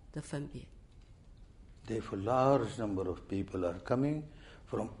的分别。Therefore, large number of people are coming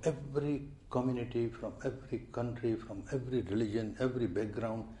from every community, from every country, from every religion, every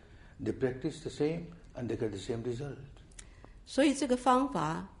background. They practice the same and they get the same result. 所以这个方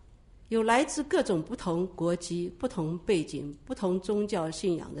法有来自各种不同国籍、不同背景、不同宗教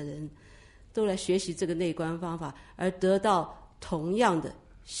信仰的人，都来学习这个内观方法，而得到同样的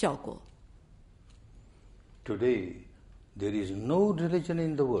效果。Today, there is no religion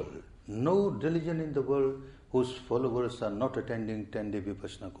in the world, no religion in the world whose followers are not attending 10-day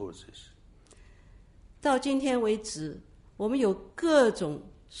Vipassana courses. 到今天为止，我们有各种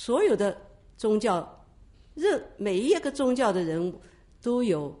所有的宗教，每一个宗教的人都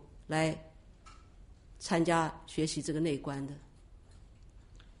有来参加学习这个内观的。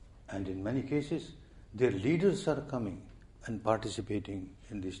And in many cases, their leaders are coming and participating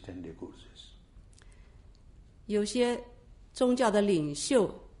in these 10-day courses. 有些宗教的领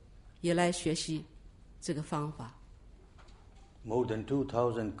袖也来学习这个方法。More than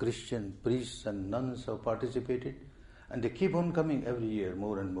 2,000 Christian priests and nuns have participated, and they keep on coming every year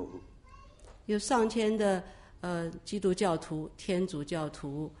more and more. 有上千的基督教徒、天主教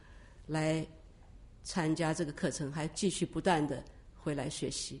徒来参加这个课程，还继续不断的回来学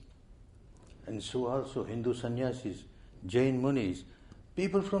习。And so also Hindu sannyasis, Jain munis,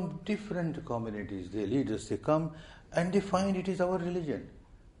 people from different communities, their leaders, they come and they find it is our religion.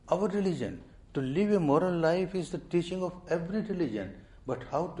 Our religion. To live a moral life is the teaching of every religion. But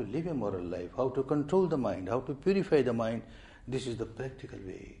how to live a moral life, how to control the mind, how to purify the mind, this is the practical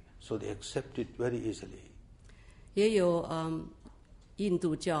way. So they accept it very easily. 也有印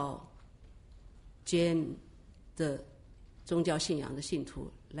度教、Jain 的宗教信仰的信徒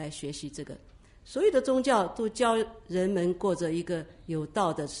来学习这个。所有的宗教都教人们过着一个有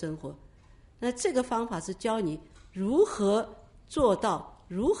道的生活，那这个方法是教你如何做到，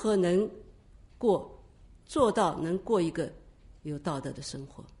如何能做到能过一个有道德的生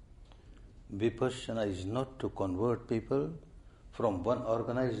活。Vipassana is not to convert people from one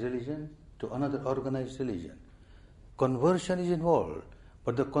organized religion to another organized religion. Conversion is involved,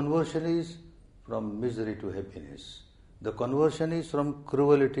 but the conversion is from misery to happiness. The conversion is from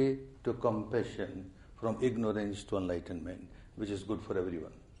cruelty to compassion, from ignorance to enlightenment, which is good for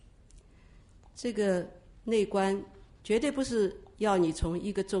everyone. 这个内观绝对不是要你从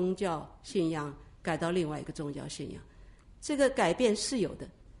一个宗教信仰改到另外一个宗教信仰，这个改变是有的，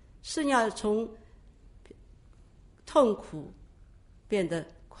是要从痛苦变得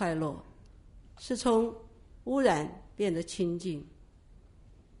快乐，是从污染变得清净，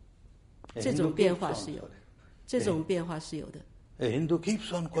这种变化是有的。这种变化是有的。A Hindu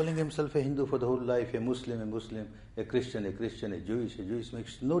keeps on calling himself a Hindu for the whole life, a Muslim, a Christian, a Jewish,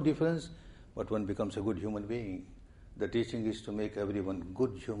 makes no difference, but one becomes a good human being. The teaching is to make everyone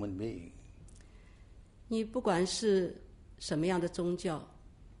good human being. 你不管是什么样的宗教，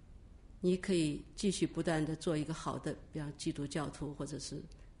你可以继续不断的做一个好的，比方基督教徒或者是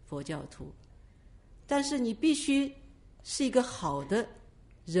佛教徒，但是你必须是一个好的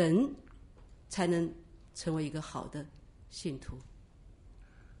人，才能成为一个好的信徒。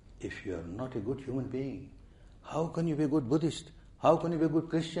If you are not a good human being, how can you be a good Buddhist? How can you be a good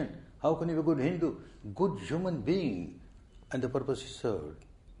Christian? How can you be a good Hindu? Good human being, and the purpose is served.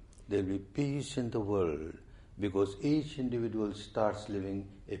 There will be peace in the world because each individual starts living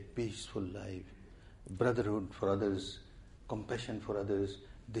a peaceful life. Brotherhood for others, compassion for others,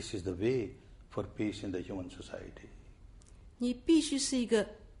 this is the way for peace in the human society. 你必须是一个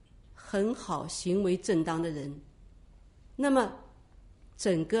很好、行为正当的人，那么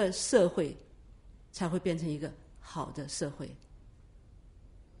整个社会才会变成一个好的社会。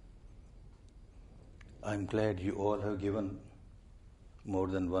I'm glad you all have given more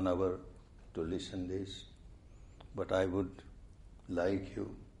than 1 hour to listen this, but I would like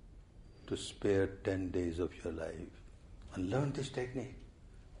you to spare 10 days of your life and learn this technique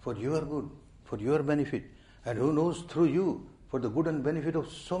for your good, for your benefit, and who knows, through you, for the good and benefit of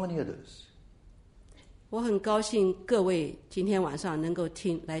so many others. 我很高兴各位今天晚上能够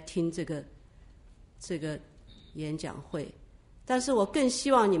来听这个演讲会，但是我更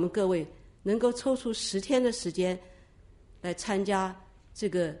希望你们各位能够抽出10天的时间来参加这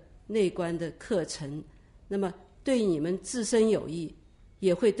个内观的课程，那么对你们自身有益，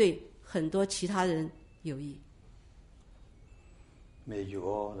也会对很多其他人有益。May you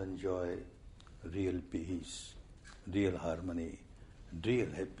all enjoy real peace, real harmony, real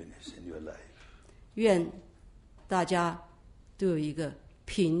happiness in your life. 愿大家都有一个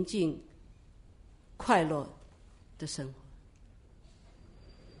平静、快乐的生活。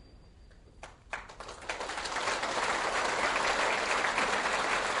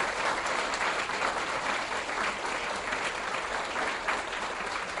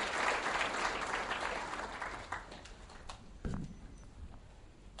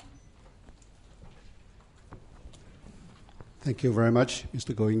Thank you very much,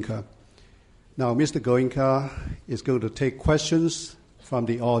 Mr. Goenka. Now, Mr. Goenka is going to take questions from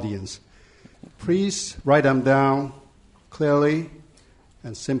the audience. Please write them down clearly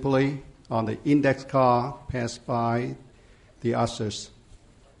and simply on the index card passed by the ushers.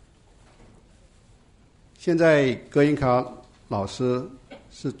 现在葛英卡老师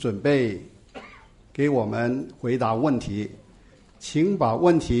是准备给我们回答问题，请把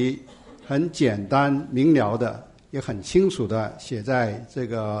问题很简单明了的也很清楚的写在这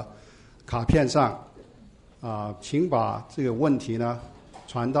个卡片上，请把这个问题呢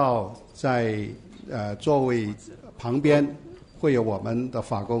传到在座位旁边，会有我们的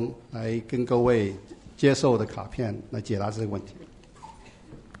法工来跟各位接受的卡片来解答这个问题。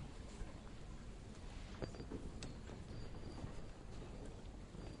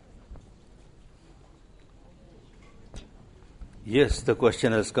Yes, the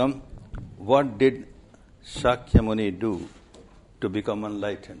question has come. What did Shakyamuni do to become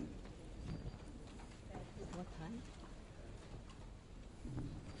enlightened? What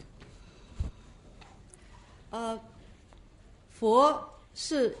time? 佛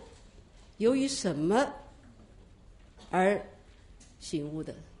是由于什么而醒悟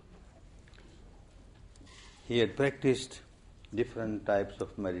的？ He had practiced different types of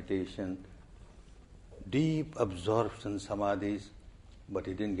meditation, deep absorption samadhis, but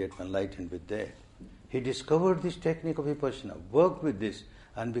he didn't get enlightened with that. He discovered this technique of vipassana, worked with this,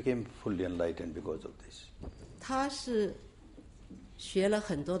 and became fully enlightened because of this. 他是学了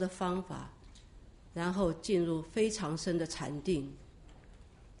很多的方法，然后进入非常深的禅定，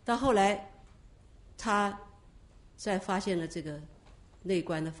到后来他再发现了这个内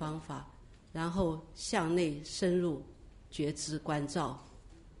观的方法，然后向内深入觉知观照，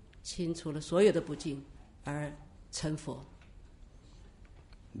清除了所有的不净而成佛。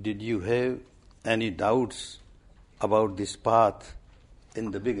 Did you have any doubts about this path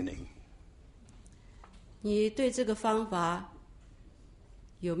in the beginning? 你对这个方法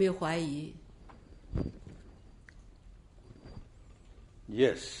有没有怀疑？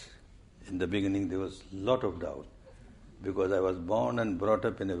 Yes, in the beginning there was a lot of doubt because I was born and brought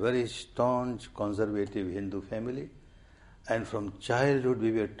up in a very staunch conservative Hindu family, and from childhood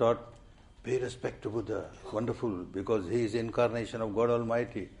we were taught pay respect to Buddha, wonderful, because he is incarnation of God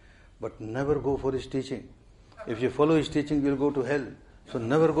Almighty, but never go for his teaching. If you follow his teaching, you will go to hell. So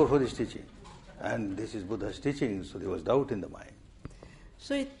never go for his teaching. And this is Buddha's teaching, so there was doubt in the mind.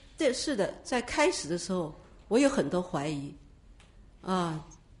 所以，是的，在开始的时候，我有很多怀疑，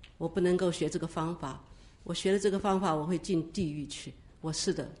我不能够学这个方法，我学了这个方法，我会进地狱去。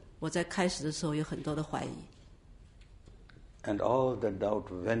是的，我在开始的时候有很多的怀疑。And all that doubt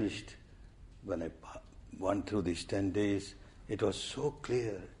vanished when I went through these 10 days. It was so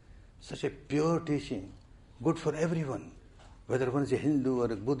clear, such a pure teaching, good for everyone. Whether one is a Hindu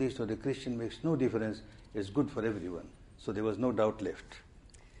or a Buddhist or a Christian makes no difference. It's good for everyone. So there was no doubt left.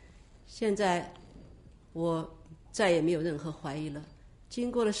 现在我再也没有任何怀疑了。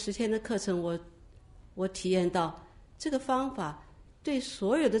经过了10天的课程，我体验到这个方法对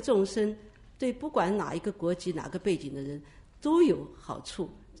所有的众生，对不管哪一个国籍、哪个背景的人都有好处。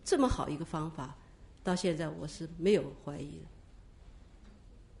这么好一个方法，到现在我是没有怀疑的。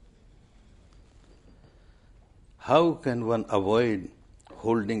How can one avoid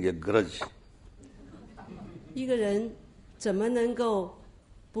holding a grudge? 一个人怎么能够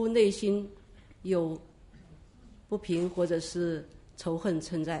不内心有不平或者是仇恨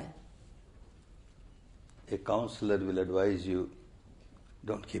存在？ A counselor will advise you,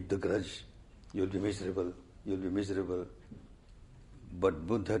 don't keep the grudge. You'll be miserable. You'll be miserable. But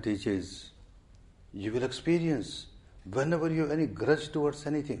Buddha teaches, you will experience, whenever you have any grudge towards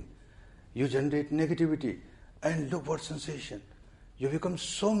anything, you generate negativity. And look what sensation. You become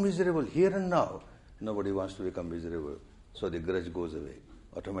so miserable here and now. Nobody wants to become miserable. So the grudge goes away,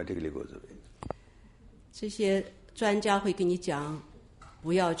 automatically goes away. 这些专家会跟你讲，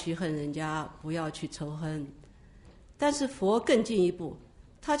不要去恨人家，不要去仇恨。但是佛更进一步，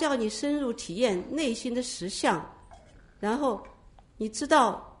他叫你深入体验内心的实相，然后你知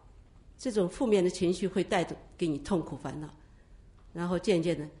道这种负面的情绪会带给你痛苦烦恼，然后渐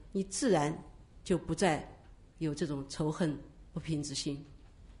渐的你自然就不再有这种仇恨不平之心。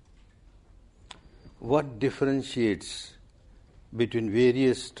What differentiates between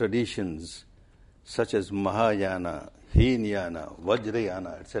various traditions such as Mahayana, Hinayana,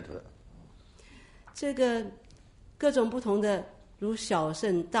 Vajrayana, etc.? 这个各种不同的如小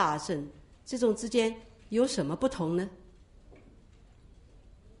乘、大乘这种之间有什么不同呢？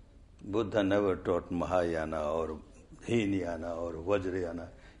 Buddha never taught Mahayana or Hinayana or Vajrayana.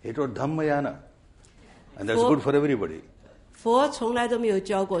 He taught Dhammayana. And that's good for everybody. 佛从来都没有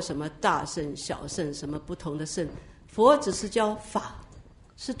教过什么大乘、小乘，什么不同的乘。佛只是教法，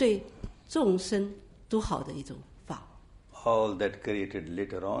是对众生都好的一种法。 All that created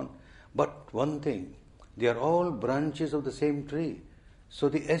later on. But one thing, they are all branches of the same tree. So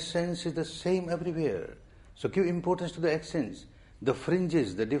the essence is the same everywhere. So give importance to the essence. The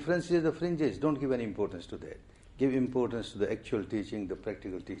fringes, the differences of the fringes, don't give any importance to that. Give importance to the actual teaching, the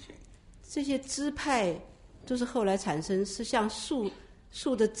practical teaching. 这些支派都是后来产生，是像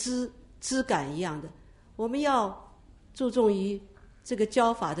树的枝干一样的。我们要注重于这个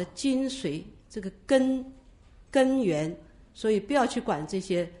教法的精髓，这个根源，所以不要去管这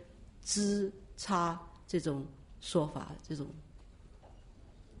些枝杈这种说法，这种。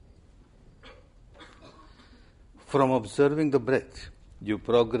 From observing the breath, you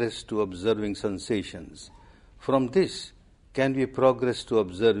progress to observing sensations. From this, can we progress to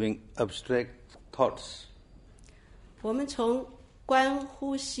observing abstract thoughts? 我们从观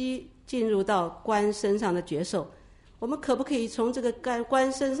呼吸进入到观身上的觉受，我们可不可以从这个观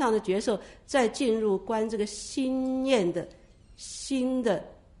身上的觉受，再进入观这个心念的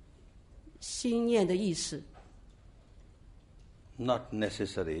意识？ Not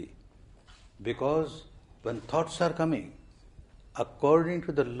necessary, because when thoughts are coming, according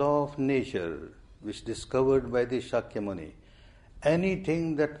to the law of nature, which discovered by the Shakyamuni,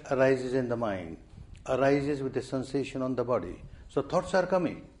 anything that arises in the mind arises with a sensation on the body. So thoughts are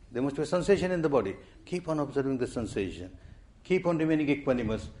coming. There must be a sensation in the body. Keep on observing the sensation. Keep on remaining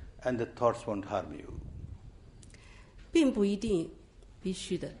equanimous, and the thoughts won't harm you. 并不一定必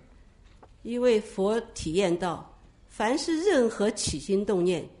须的，因为佛体验到，凡是任何起心动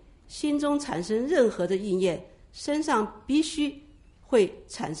念，心中产生任何的意念，身上必须会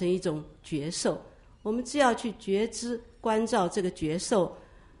产生一种觉受。我们只要去觉知、关照这个觉受，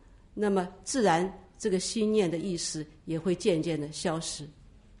那么自然这个心念的意识也会渐渐的消失。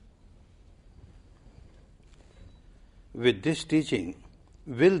 With this teaching,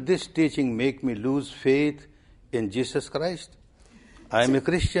 will this teaching make me lose faith in Jesus Christ? I am a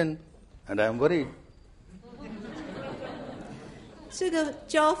Christian and I am worried. 这个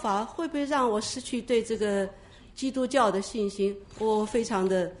教法会不会让我失去对这个基督教的信心？我非常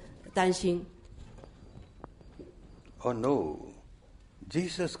的担心。 Oh no,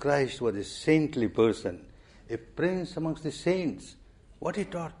 Jesus Christ was a saintly person, a prince amongst the saints. What he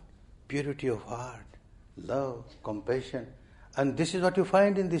taught? Purity of heart, love, compassion. And this is what you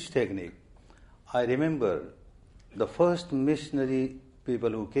find in this technique. I remember the first missionary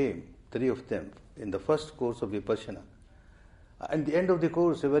people who came, 3 of them, in the first course of Vipassana. At the end of the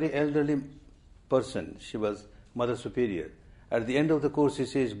course, a very elderly person, she was Mother Superior. At the end of the course, she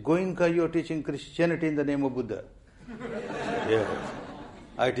says, Goenka, you are teaching Christianity in the name of Buddha. Yes,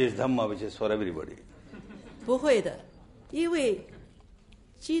 I teach Dhamma, which is for everybody. 不会的，因为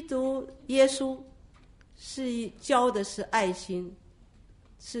基督耶稣是教的是爱心，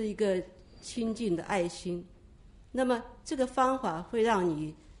是一个亲近的爱心。那么这个方法会让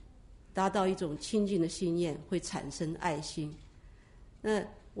你达到一种亲近的心念，会产生爱心。那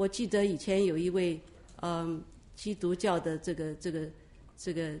我记得以前有一位基督教的这个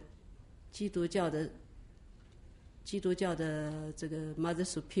基督教的这个 Mother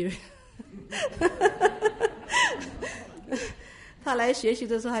Superior 他来学习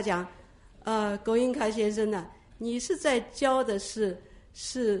的时候，他讲龚英凯先生啊，你是在教的是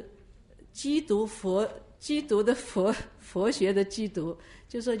基督的佛学的基督，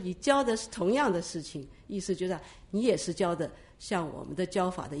就是说你教的是同样的事情，意思就是你也是教的像我们的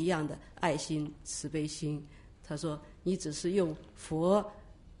教法的一样的爱心慈悲心。他说你只是用佛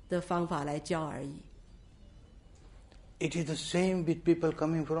的方法来教而已。It is the same with people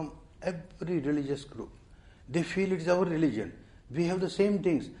coming from every religious group. They feel it is our religion. We have the same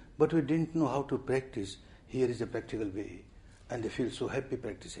things, but we didn't know how to practice. Here is a practical way. And they feel so happy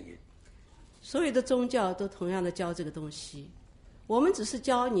practicing it. 所有的宗教都同样的教这个东西，我们只是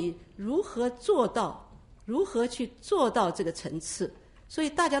教你如何做到，如何去做到这个层次，所以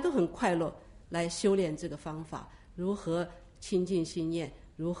大家都很快乐来修炼这个方法，如何亲近心念，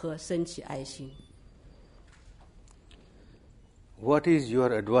如何升起爱心。What is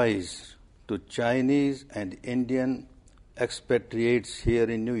your advice to Chinese and Indian expatriates here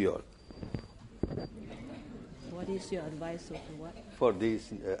in New York? What is your advice of what? For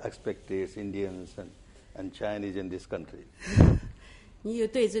these expatriates, Indians and Chinese in this country. 你有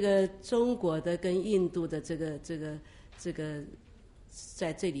对这个中国的跟印度的这个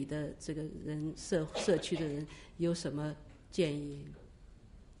在这里的这个人社区的人有什么建议？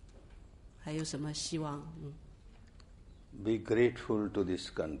还有什么希望？Be grateful to this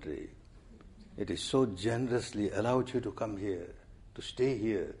country. It is so generously allowed you to come here, to stay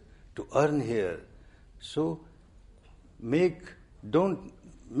here, to earn here. So don't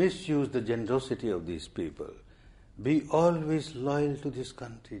misuse the generosity of these people. Be always loyal to this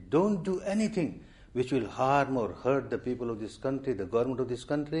country. Don't do anything which will harm or hurt the people of this country, the government of this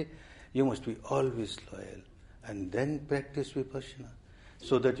country. You must be always loyal. And then practice vipassana,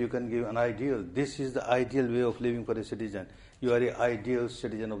 so that you can give an ideal. This is the ideal way of living for a citizen. You are an ideal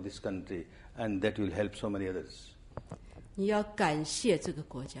citizen of this country, and that will help so many others. 你要感谢这个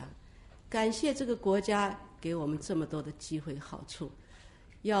国家，感谢这个国家给我们这么多的机会好处，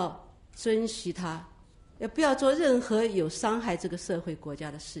要珍惜它，也不要做任何有伤害这个社会国家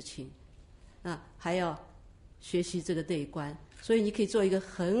的事情。还要学习这个内观，所以你可以做一个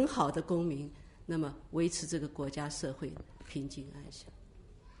很好的公民，那么维持这个国家社会平静安详。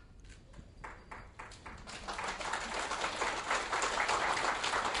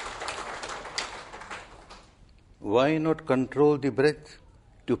Why not control the breath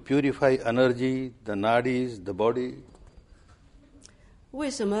to purify energy, the nadis, the body? 为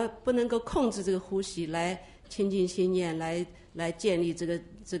什么不能够控制这个呼吸，来清净心念，来建立这个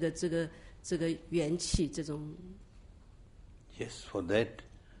元气？这种 Yes, for that,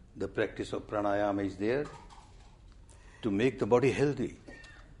 the practice of pranayama is there to make the body healthy.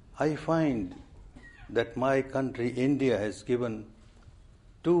 I find that my country, India, has given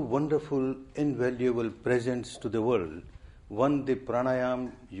two wonderful, invaluable presents to the world. One, the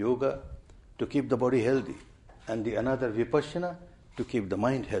pranayama yoga to keep the body healthy, and the another, vipassana, to keep the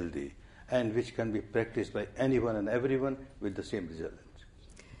mind healthy, and which can be practiced by anyone and everyone with the same result.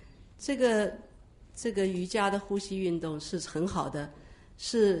 这个瑜伽的呼吸运动是很好的，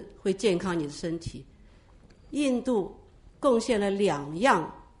是会健康你的身体。印度贡献了2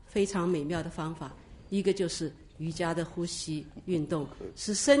样非常美妙的方法，一个就是瑜伽的呼吸运动，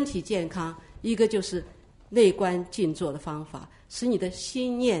使身体健康；一个就是内观静坐的方法，使你的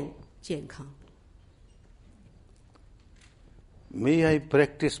心念健康。May I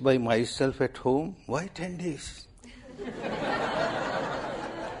practice by myself at home? Why 10 days?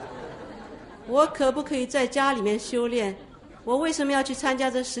 我可不可以在家里面修炼？我为什么要去参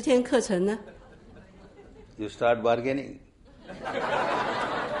加这10天课程呢？ You start bargaining.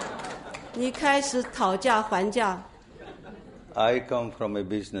 你开始讨价还价。I come from a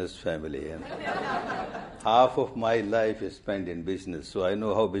business family, and half of my life is spent in business, so I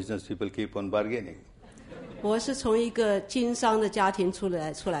know how business people keep on bargaining. 我是从一个经商的家庭出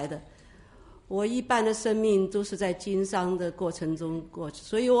来的，我一半的生命都是在经商的过程中过去，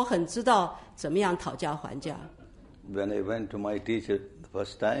所以我很知道怎么样讨价还价。When I went to my teacher the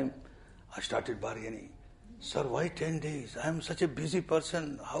first time, I started bargaining. Sir, why 10 days? I am such a busy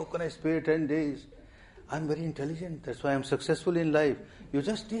person. How can I spare 10 days? I'm very intelligent. That's why I'm successful in life. You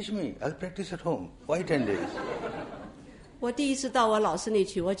just teach me. I'll practice at home. Why 10 days? 我第一次到我老师那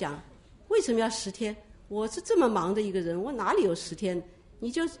去，我讲为什么要10天？我是这么忙的一个人，我哪里有10天？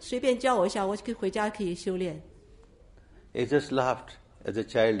你就随便教我一下，我可以回家可以修炼。He just laughed as a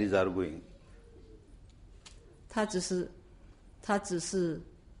child is arguing. 他只是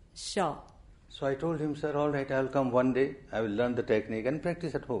笑。So I told him, sir, all right, I'll come one day. I will learn the technique and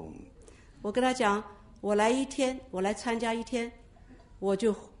practice at home. 我跟他讲，我来1天，我来参加1天，我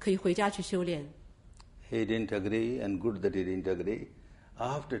就可以回家去修炼。He didn't agree, and good that he didn't agree.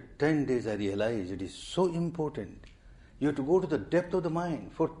 After 10 days, I realized it is so important. You have to go to the depth of the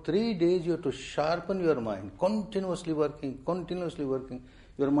mind. For 3 days, you have to sharpen your mind, continuously working.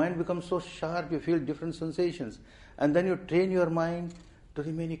 Your mind becomes so sharp, you feel different sensations. And then you train your mind to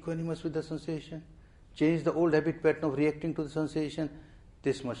remain equanimous with the sensation. Change the old habit pattern of reacting to the sensation.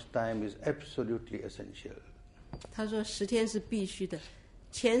 This much time is absolutely essential. 他说10天是必须的，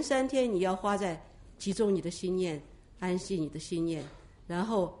前3天你要花在集中你的心念，安息你的心念，然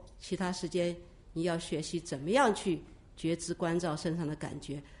后其他时间你要学习怎么样去觉知关照身上的感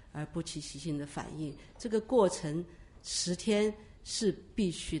觉，而不起习性的反应。这个过程10天是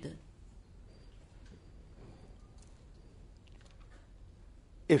必须的。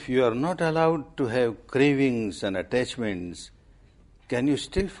If you are not allowed to have cravings and attachments, can you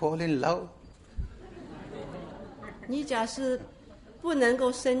still fall in love? 你假使不能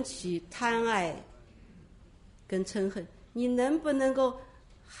够升起贪爱跟嗔恨？你能不能够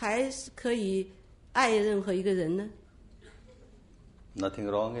还是可以爱任何一个人呢？ Nothing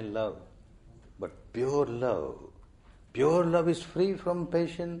wrong in love, but pure love. Pure love is free from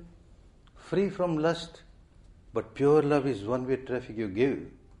passion, free from lust, but pure love is one-way traffic. You give,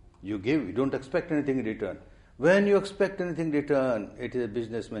 you don't expect anything in return. When you expect anything in return, it is a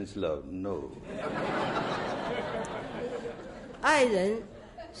businessman's love. No. 爱人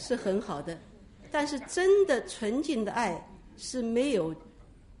是很好的，但是真的纯净的爱是没有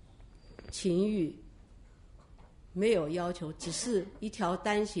情欲，没有要求，只是一条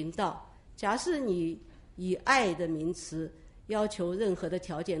单行道。假设你以爱的名词要求任何的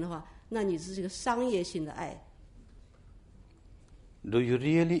条件的话，那你是这个商业性的爱。 Do you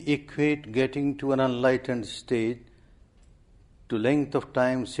really equate getting to an enlightened state to length of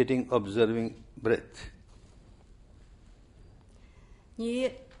time sitting observing breath?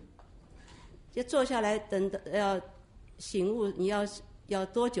 你要坐下来等的要醒悟，你要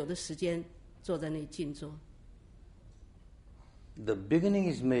多久的时间坐在那里静坐？ The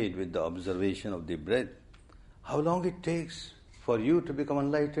beginning is made with the observation of the breath. How long it takes for you to become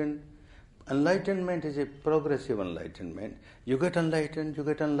enlightened? Enlightenment is a progressive enlightenment. You get enlightened,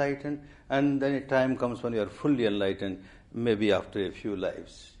 and then a time comes when you are fully enlightened, maybe after a few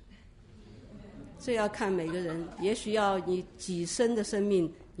lives. 这要看每个人，也许要你几生的生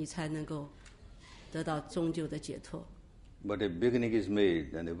命，你才能够得到终究的解脱。 But a beginning is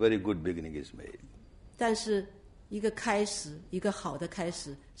made, and a very good beginning is made. 但是一个开始，一个好的开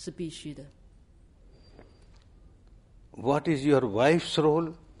始是必须的。 What is your wife's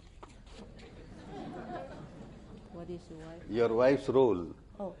role? What is your wife? Your wife's role.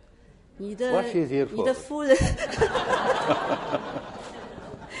 哦，你的 What she is here for? 你的夫人，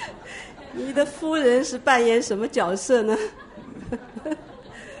你的夫人是扮演什么角色呢？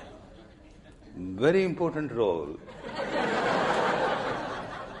 Very important role.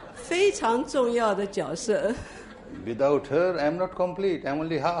 非常重要的角色。 Without her, I am not complete. I am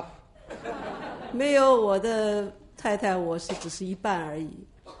only half. 没有我的太太，我只是一半而已。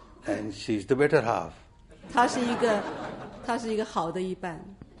 And she is the better half. 她是一个好的一半。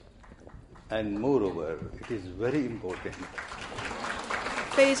 And moreover, it is very important.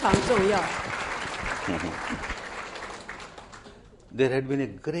 非常重要。 There had been a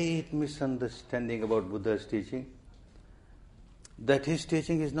great misunderstanding about Buddha's teaching, that his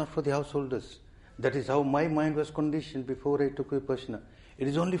teaching is not for the householders. That is how my mind was conditioned before I took Vipassana. It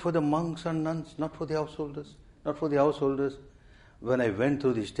is only for the monks and nuns, not for the householders. Not for the householders. When I went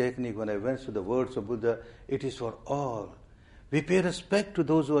through this technique, when I went through the words of Buddha, it is for all. We pay respect to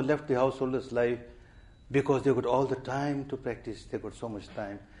those who have left the householder's life because they got all the time to practice, they got so much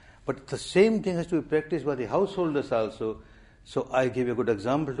time. But the same thing has to be practiced by the householders also. So I give a good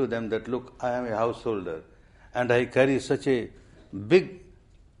example to them that, look, I am a householder and I carry such a big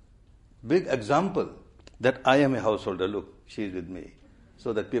example that I am a householder. Look, she is with me.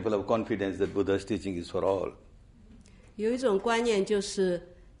 So that people have confidence that Buddha's teaching is for all. 有一种观念就是，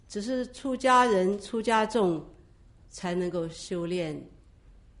只是出家人、出家众才能够修炼，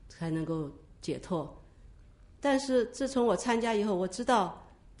才能够解脱。但是自从我参加以后，我知道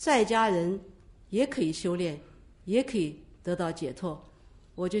在家人也可以修炼，也可以得到解脱。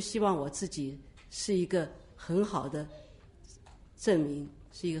我就希望我自己是一个很好的证明，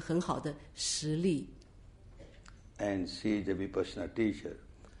是一个很好的实例。 And she is a Vipassana teacher.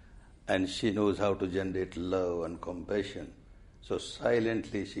 And she knows how to generate love and compassion. So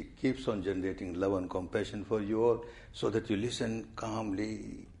silently she keeps on generating love and compassion for you all so that you listen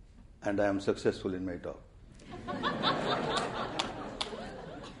calmly and I am successful in my talk.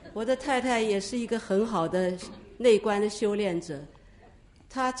 我的太太也是一个很好的内观的修炼者，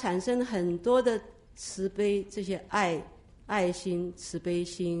她产生很多的慈悲，这些爱心、慈悲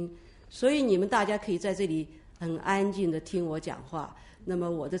心，所以你们大家可以在这里很安静的听我讲话。那么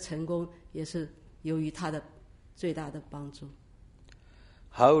我的成功也是由于她的最大的帮助。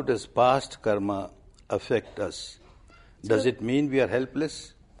 How does past karma affect us? Does it mean we are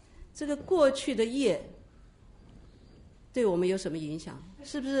helpless? 这个过去的业对我们有什么影响？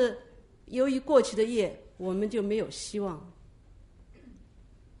是不是由于过去的业，我们就没有希望？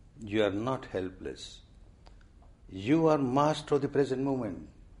 You are not helpless. You are master of the present moment.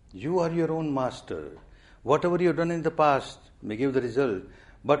 You are your own master. Whatever you have done in the past may give the result,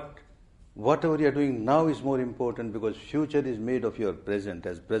 but whatever you are doing now is more important because future is made of your present,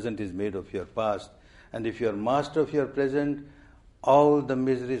 as present is made of your past. And if you are master of your present, all the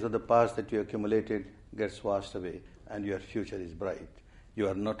miseries of the past that you accumulated gets washed away and your future is bright. You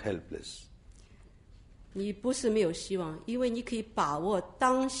are not helpless. 你不是没有希望，因为你可以把握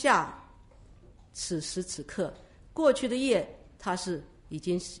当下此时此刻。过去的业它是已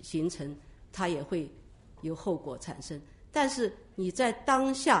经形成，它也会有后果产生，但是你在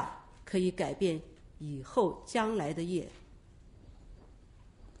当下可以改变以后将来的业。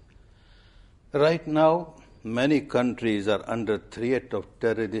 Right now, many countries are under threat of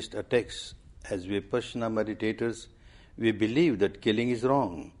terrorist attacks. As Vipassana meditators, we believe that killing is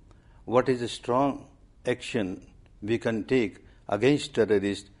wrong. What is a strong action we can take against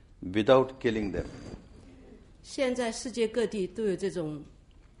terrorists without killing them? 现在世界各地都有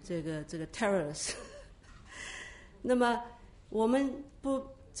这个 terrorists 那么我们不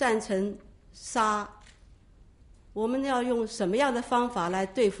赞成杀，我们要用什么样的方法来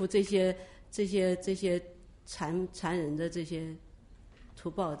对付这些残忍的这些屠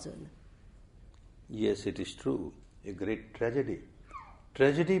暴者呢？ Yes, it is true. A great tragedy.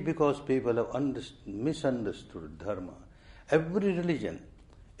 Tragedy because people have misunderstood dharma. Every religion,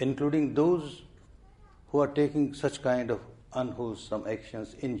 including those who are taking such kind of unwholesome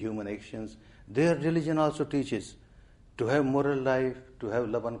actions, inhuman actions, their religion also teaches to have moral life, to have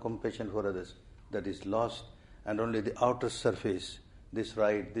love and compassion for others. That is lost, and only the outer surface, this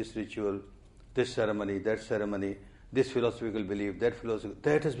rite, this ritual, this ceremony, this philosophical belief, that philosophy,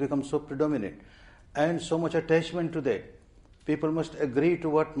 that has become so predominant, and so much attachment to that. People must agree to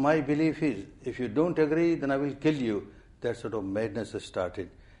what my belief is. If you don't agree, then I will kill you. That sort of madness has started.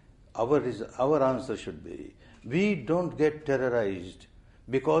 Our answer should be, we don't get terrorized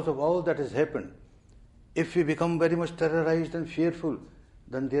because of all that has happened. If we become very much terrorized and fearful,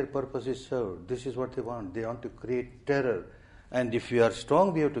 then their purpose is served. This is what they want. They want to create terror. And if we are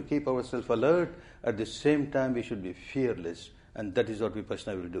strong, we have to keep ourselves alert. At the same time, we should be fearless. And that is what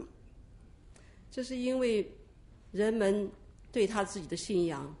Vipassana will do. 这是因为人们对他自己的信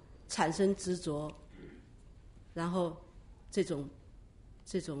仰产生执着，然后这种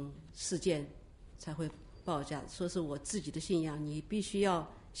事件才会爆炸。说是我自己的信仰，你必须要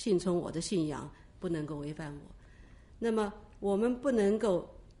信从我的信仰，不能够违反我。那么我们不能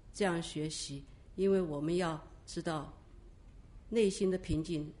够这样学习，因为我们要知道内心的平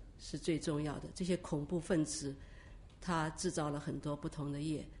静是最重要的。这些恐怖分子他制造了很多不同的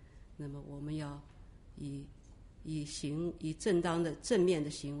业，那么我们要以正当的正面的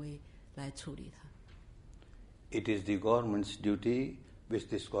行为来处理它。 It is the government's duty, which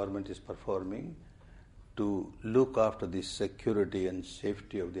this government is performing, to look after the security and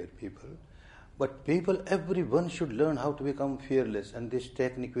safety of their people. But people, everyone should learn how to become fearless, and this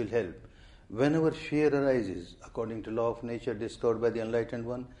technique will help. Whenever fear arises, according to law of nature discovered by the Enlightened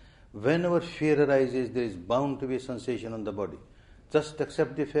One, whenever fear arises, there is bound to be a sensation on the body. Just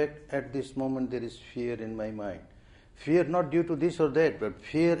accept the fact, at this moment there is fear in my mind. Fear not due to this or that, but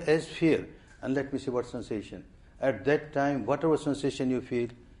fear as fear. And let me see what sensation. At that time, whatever sensation you feel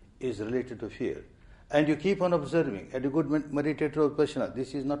is related to fear. And you keep on observing. At a good meditator or Vipassana,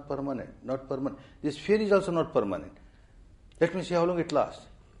 this is not permanent. This fear is also not permanent. Let me see how long it lasts.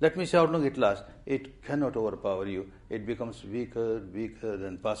 It cannot overpower you. It becomes weaker,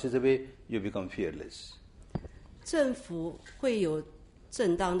 and passes away. You become fearless. 政府会有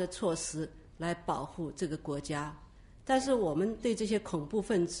正当的措施来保护这个国家，但是我们对这些恐怖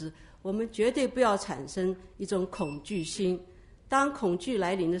分子，我们绝对不要产生一种恐惧心。当恐惧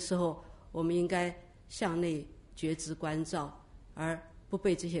来临的时候，我们应该向内觉知关照，而不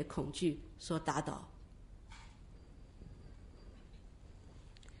被这些恐惧所打倒。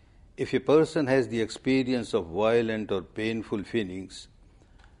 If a person has the experience of violent or painful feelings,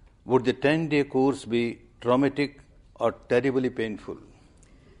 would the 10-day course be traumatic or terribly painful?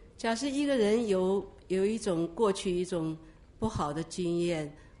 假设一个人有一种过去一种不好的经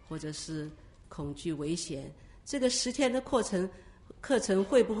验，或者是恐惧危险，这个10天的课程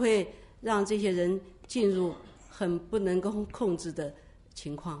会不会让这些人进入很不能够控制的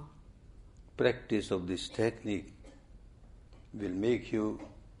情况？ Practice of this technique will make you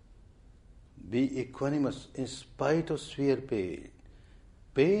be equanimous in spite of severe pain.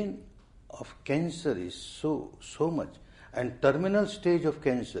 Pain of cancer is so much, and terminal stage of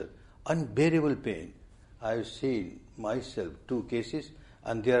cancer, unbearable pain. I have seen myself 2 cases,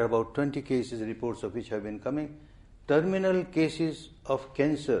 and there are about 20 cases, reports of which have been coming. Terminal cases of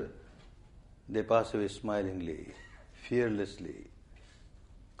cancer, they pass away smilingly, fearlessly,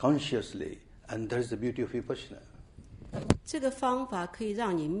 consciously, and that is the beauty of Vipassana. 这个方法可以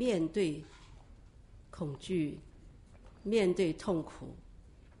让你面对恐惧，面对痛苦，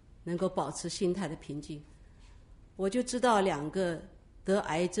能够保持心态的平静。我就知道2个得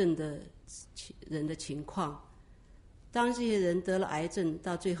癌症的人的情况，当这些人得了癌症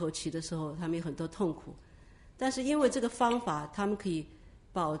到最后期的时候，他们有很多痛苦，但是因为这个方法，他们可以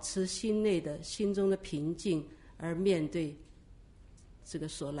保持心中的平静，而面对这个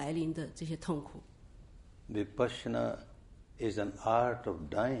所来临的这些痛苦。Vipassana is an art of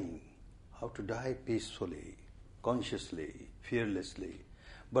dying, how to die peacefully, consciously, fearlessly.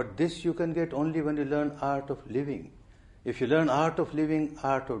 But this you can get only when you learn art of living. If you learn art of living,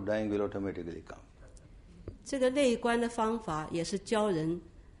 art of dying will automatically come. 这个内观的方法也是教人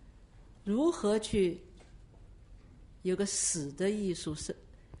如何去有个死的艺术，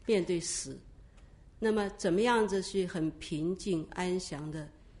面对死。那么怎么样子去很平静安详的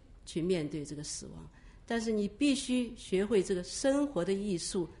去面对这个死亡？但是你必须学会这个生活的艺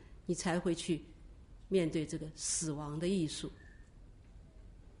术，你才会去面对这个死亡的艺术。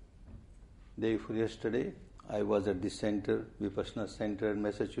Day before yesterday, I was at the center, Vipassana Center in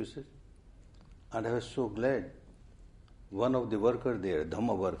Massachusetts, and I was so glad. One of the workers there,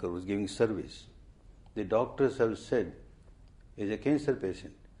 Dhamma worker, was giving service. The doctors have said, he is a cancer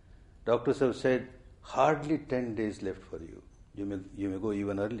patient. Doctors have said, hardly 10 days left for you. You may go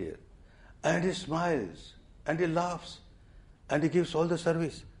even earlier. And he smiles, and he laughs, and he gives all the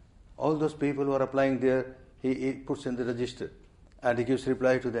service. All those people who are applying there, he puts in the register, and he gives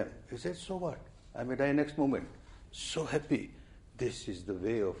reply to them. He said, so what? I may die next moment. So happy. This is the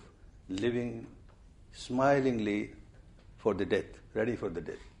way of living smilingly for the death, ready for the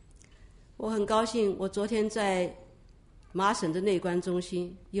death. 我很高兴，我昨天在麻省的内观中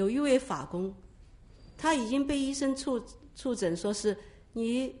心有一位法工，他已经被医生触诊说是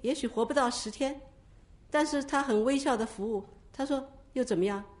你也许活不到10天，但是他很微笑的服务。他说又怎么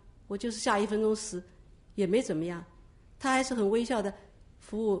样？我就是下1分钟死，也没怎么样。他还是很微笑的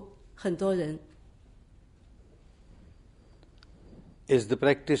服务很多人。Is the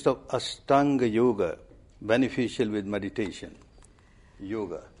practice of Ashtanga Yoga beneficial with meditation?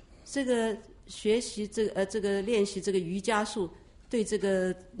 Yoga. 这个学习这个练习这个瑜伽术，对这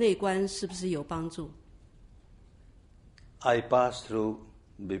个内观是不是有帮助？ I passed through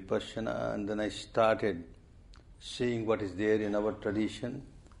Vipassana and then I started seeing what is there in our tradition,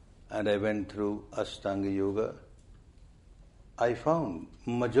 and I went through Ashtanga Yoga. I found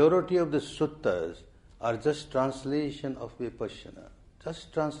majority of the suttas are just translation of Vipassana,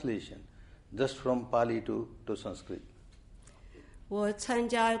 just translation, just from Pali to Sanskrit. 我参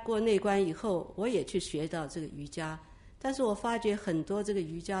加过内观以后，我也去学到这个瑜伽，但是我发觉很多这个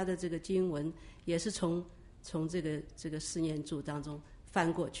瑜伽的这个经文也是从这个四念住当中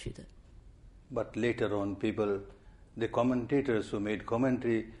翻过去的。But later on, the commentators who made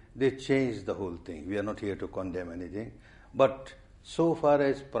commentary, they changed the whole thing. We are not here to condemn anything. But so far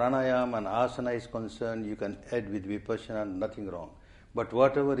as pranayama and asana is concerned, you can add with vipassana, nothing wrong. But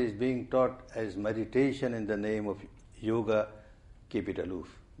whatever is being taught as meditation in the name of yoga, keep it aloof.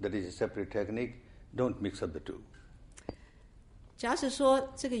 That is a separate technique. Don't mix up the two. 假使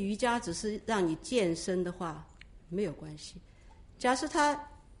说这个瑜伽只是让你健身的话，没有关系。假使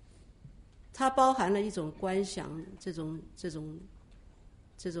它包含了一种观想，这种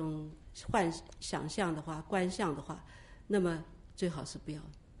想象的话，观象的话，那么最好是不要。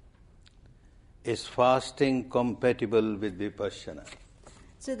Is fasting compatible with vipassana?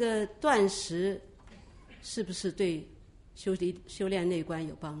 这个断食是不是对修炼内观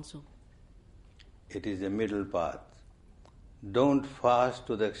有帮助？ It is a middle path. Don't fast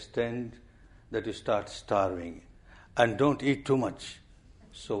to the extent that you start starving, and don't eat too much.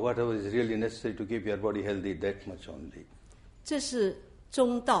 So whatever is really necessary to keep your body healthy, that much only. 这是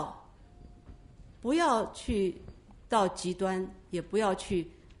中道，不要去到极端，也不要去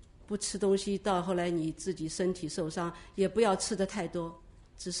不吃东西，到后来你自己身体受伤，也不要吃的太多，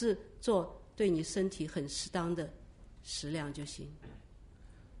只是做对你身体很适当的食量就行。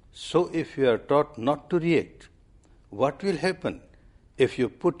 So if you are taught not to react, what will happen if you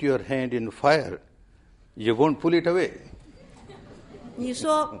put your hand in fire? You won't pull it away. 你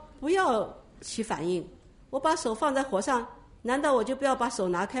说不要起反应，我把手放在火上，难道我就不要把手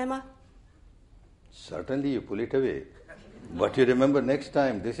拿开吗？ Certainly you pull it away. But you remember next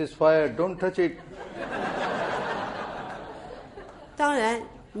time, this is fire, don't touch it. 当然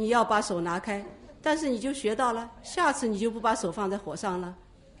你要把手拿开，但是你就学到了，下次你就不把手放在火上了。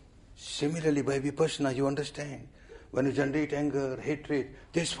 Similarly, by vipassana, you understand. When you generate anger, hatred,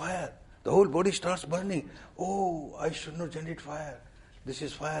 there's fire. The whole body starts burning. Oh, I should not generate fire. This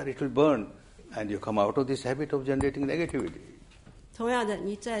is fire, it will burn. And you come out of this habit of generating negativity. 同样的，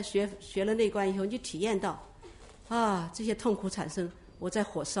你在学了内观以后，你就体验到，这些痛苦产生，我在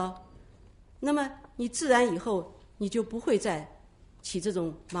火烧。那么你自然以后你就不会再起这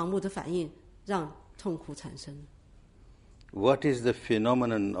种盲目的反应，让痛苦产生。what is the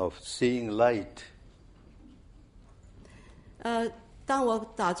phenomenon of seeing light? 当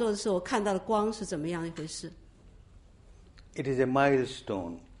我打坐的时候，我看到的光是怎么样一回事？ It is a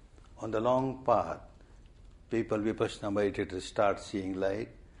milestone on the long path. People, Vipassana meditators start seeing light,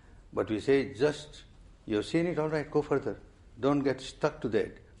 but we say just, you've seen it, all right, go further. Don't get stuck to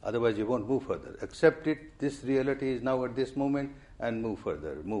that, otherwise you won't move further. Accept it, this reality is now at this moment, and move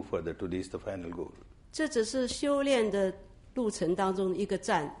further to reach the final goal. 这只是修炼的路程当中一个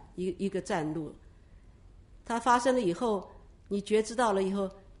站路。它发生了以后，你觉知到了以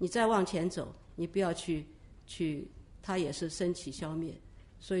后，你再往前走，你不要去，它也是升起消灭。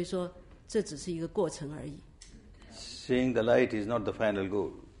所以说，这只是一个过程而已。Seeing the light is not the final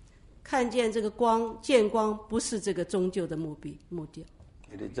goal. 看见这个光，见光不是这个终究的目的。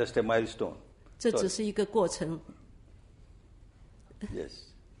It is just a milestone. 这只是一个过程。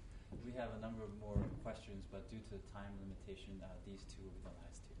Yes. We have a number of more questions, but due to the time limitation, these two will be the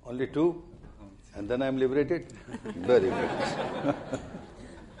last two. Only two? And then I'm liberated? Very good.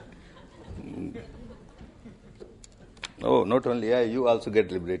 Oh, not only I, you also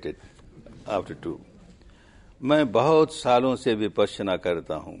get liberated after two. मैं बहुत सालों से विपश्यना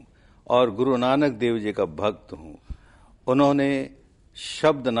करता हूँ और गुरु नानक देव जी का भक्त हूँ. उन्होंने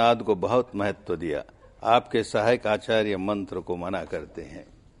शब्दनाद को बहुत महत्व दिया. आपके सहायक आचार्य मंत्र को मना करते हैं.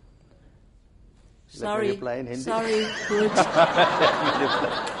 Sorry, good.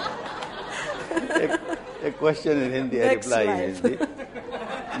 A question in Hindi, I reply in Hindi.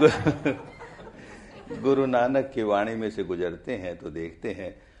 Guru Nanak की वाणी में से गुजरते हैं तो देखते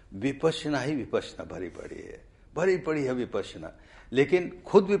हैं विपश्यना ही विपश्यना भरी पड़ी है विपश्यना. लेकिन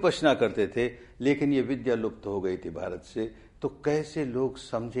खुद विपश्यना करते थे, लेकिन ये विद्या लुप्त हो गई थी भारत से. तो कैसे लोग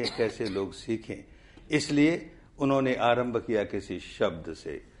समझें, कैसे लोग सीखें? इसलिए उन्होंने आरंभ किया किसी शब्द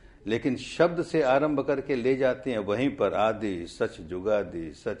से. लेकिन शब्द से आरंभ करके ले जाते हैं वहीं पर आदि सच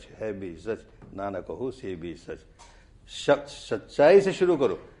जुगादि सच है भी सच नाना कहो से भी सच. सच्चाई से शुरू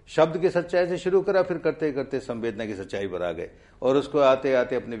करो, शब्द की सच्चाई से शुरू करा, फिर करते करते संवेदना की सच्चाई पर आ गए और उसको आते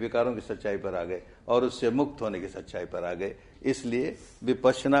आते अपने विकारों की सच्चाई पर आ गए और उससे मुक्त होने की सच्चाई पर आ गए. इसलिए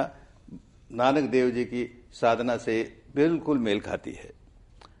विपश्यना नानक देव जी की साधना से बिल्कुल मेल खाती है.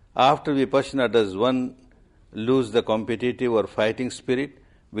 After Vipassana does one lose the competitive और fighting spirit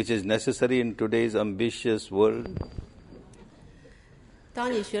which is necessary in today's ambitious world?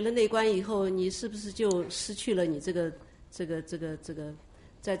 当你学了内观以后，你是不是就失去了你这个，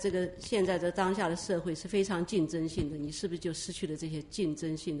在这个现在这当下的社会是非常竞争性的，你是不是就失去了这些竞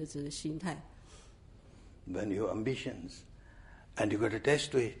争性的这个心态？ When you have ambitions and you get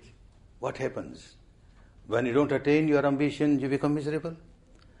attached to it, what happens? When you don't attain your ambition, you become miserable.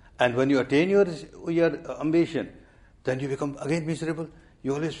 And when you attain your ambition, then you become again miserable.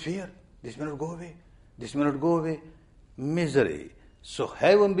 You always fear, this may not go away, this may not go away. Misery. So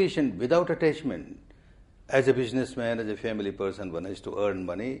have ambition without attachment. As a businessman, as a family person, one has to earn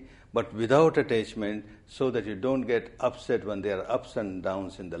money, but without attachment, so that you don't get upset when there are ups and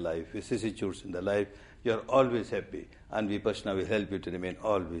downs in the life, vicissitudes in the life. You are always happy, and Vipassana will help you to remain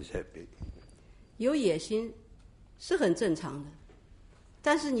always happy. 有野心是很正常的，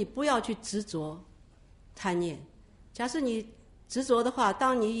但是你不要去执着贪念。假设你执着的话，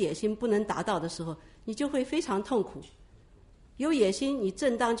当你野心不能达到的时候，你就会非常痛苦。有野心，你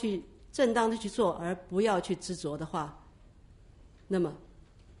正当的去做，而不要去执着的话，那么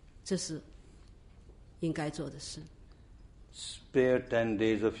这是应该做的事。Spare 10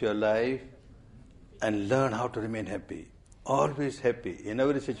 days of your life and learn how to remain happy. Always happy, in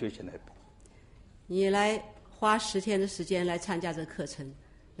every situation happy. 你来花10天的时间来参加这个课程，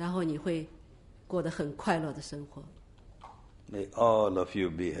然后你会过得很快乐的生活。May all of you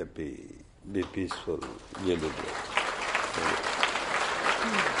be happy, be peaceful, be liberated.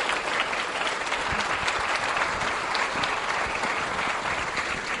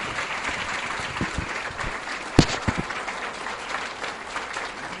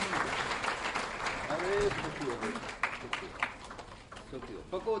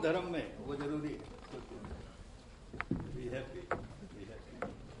 पको धर्म में वो जरूरी है. Be happy.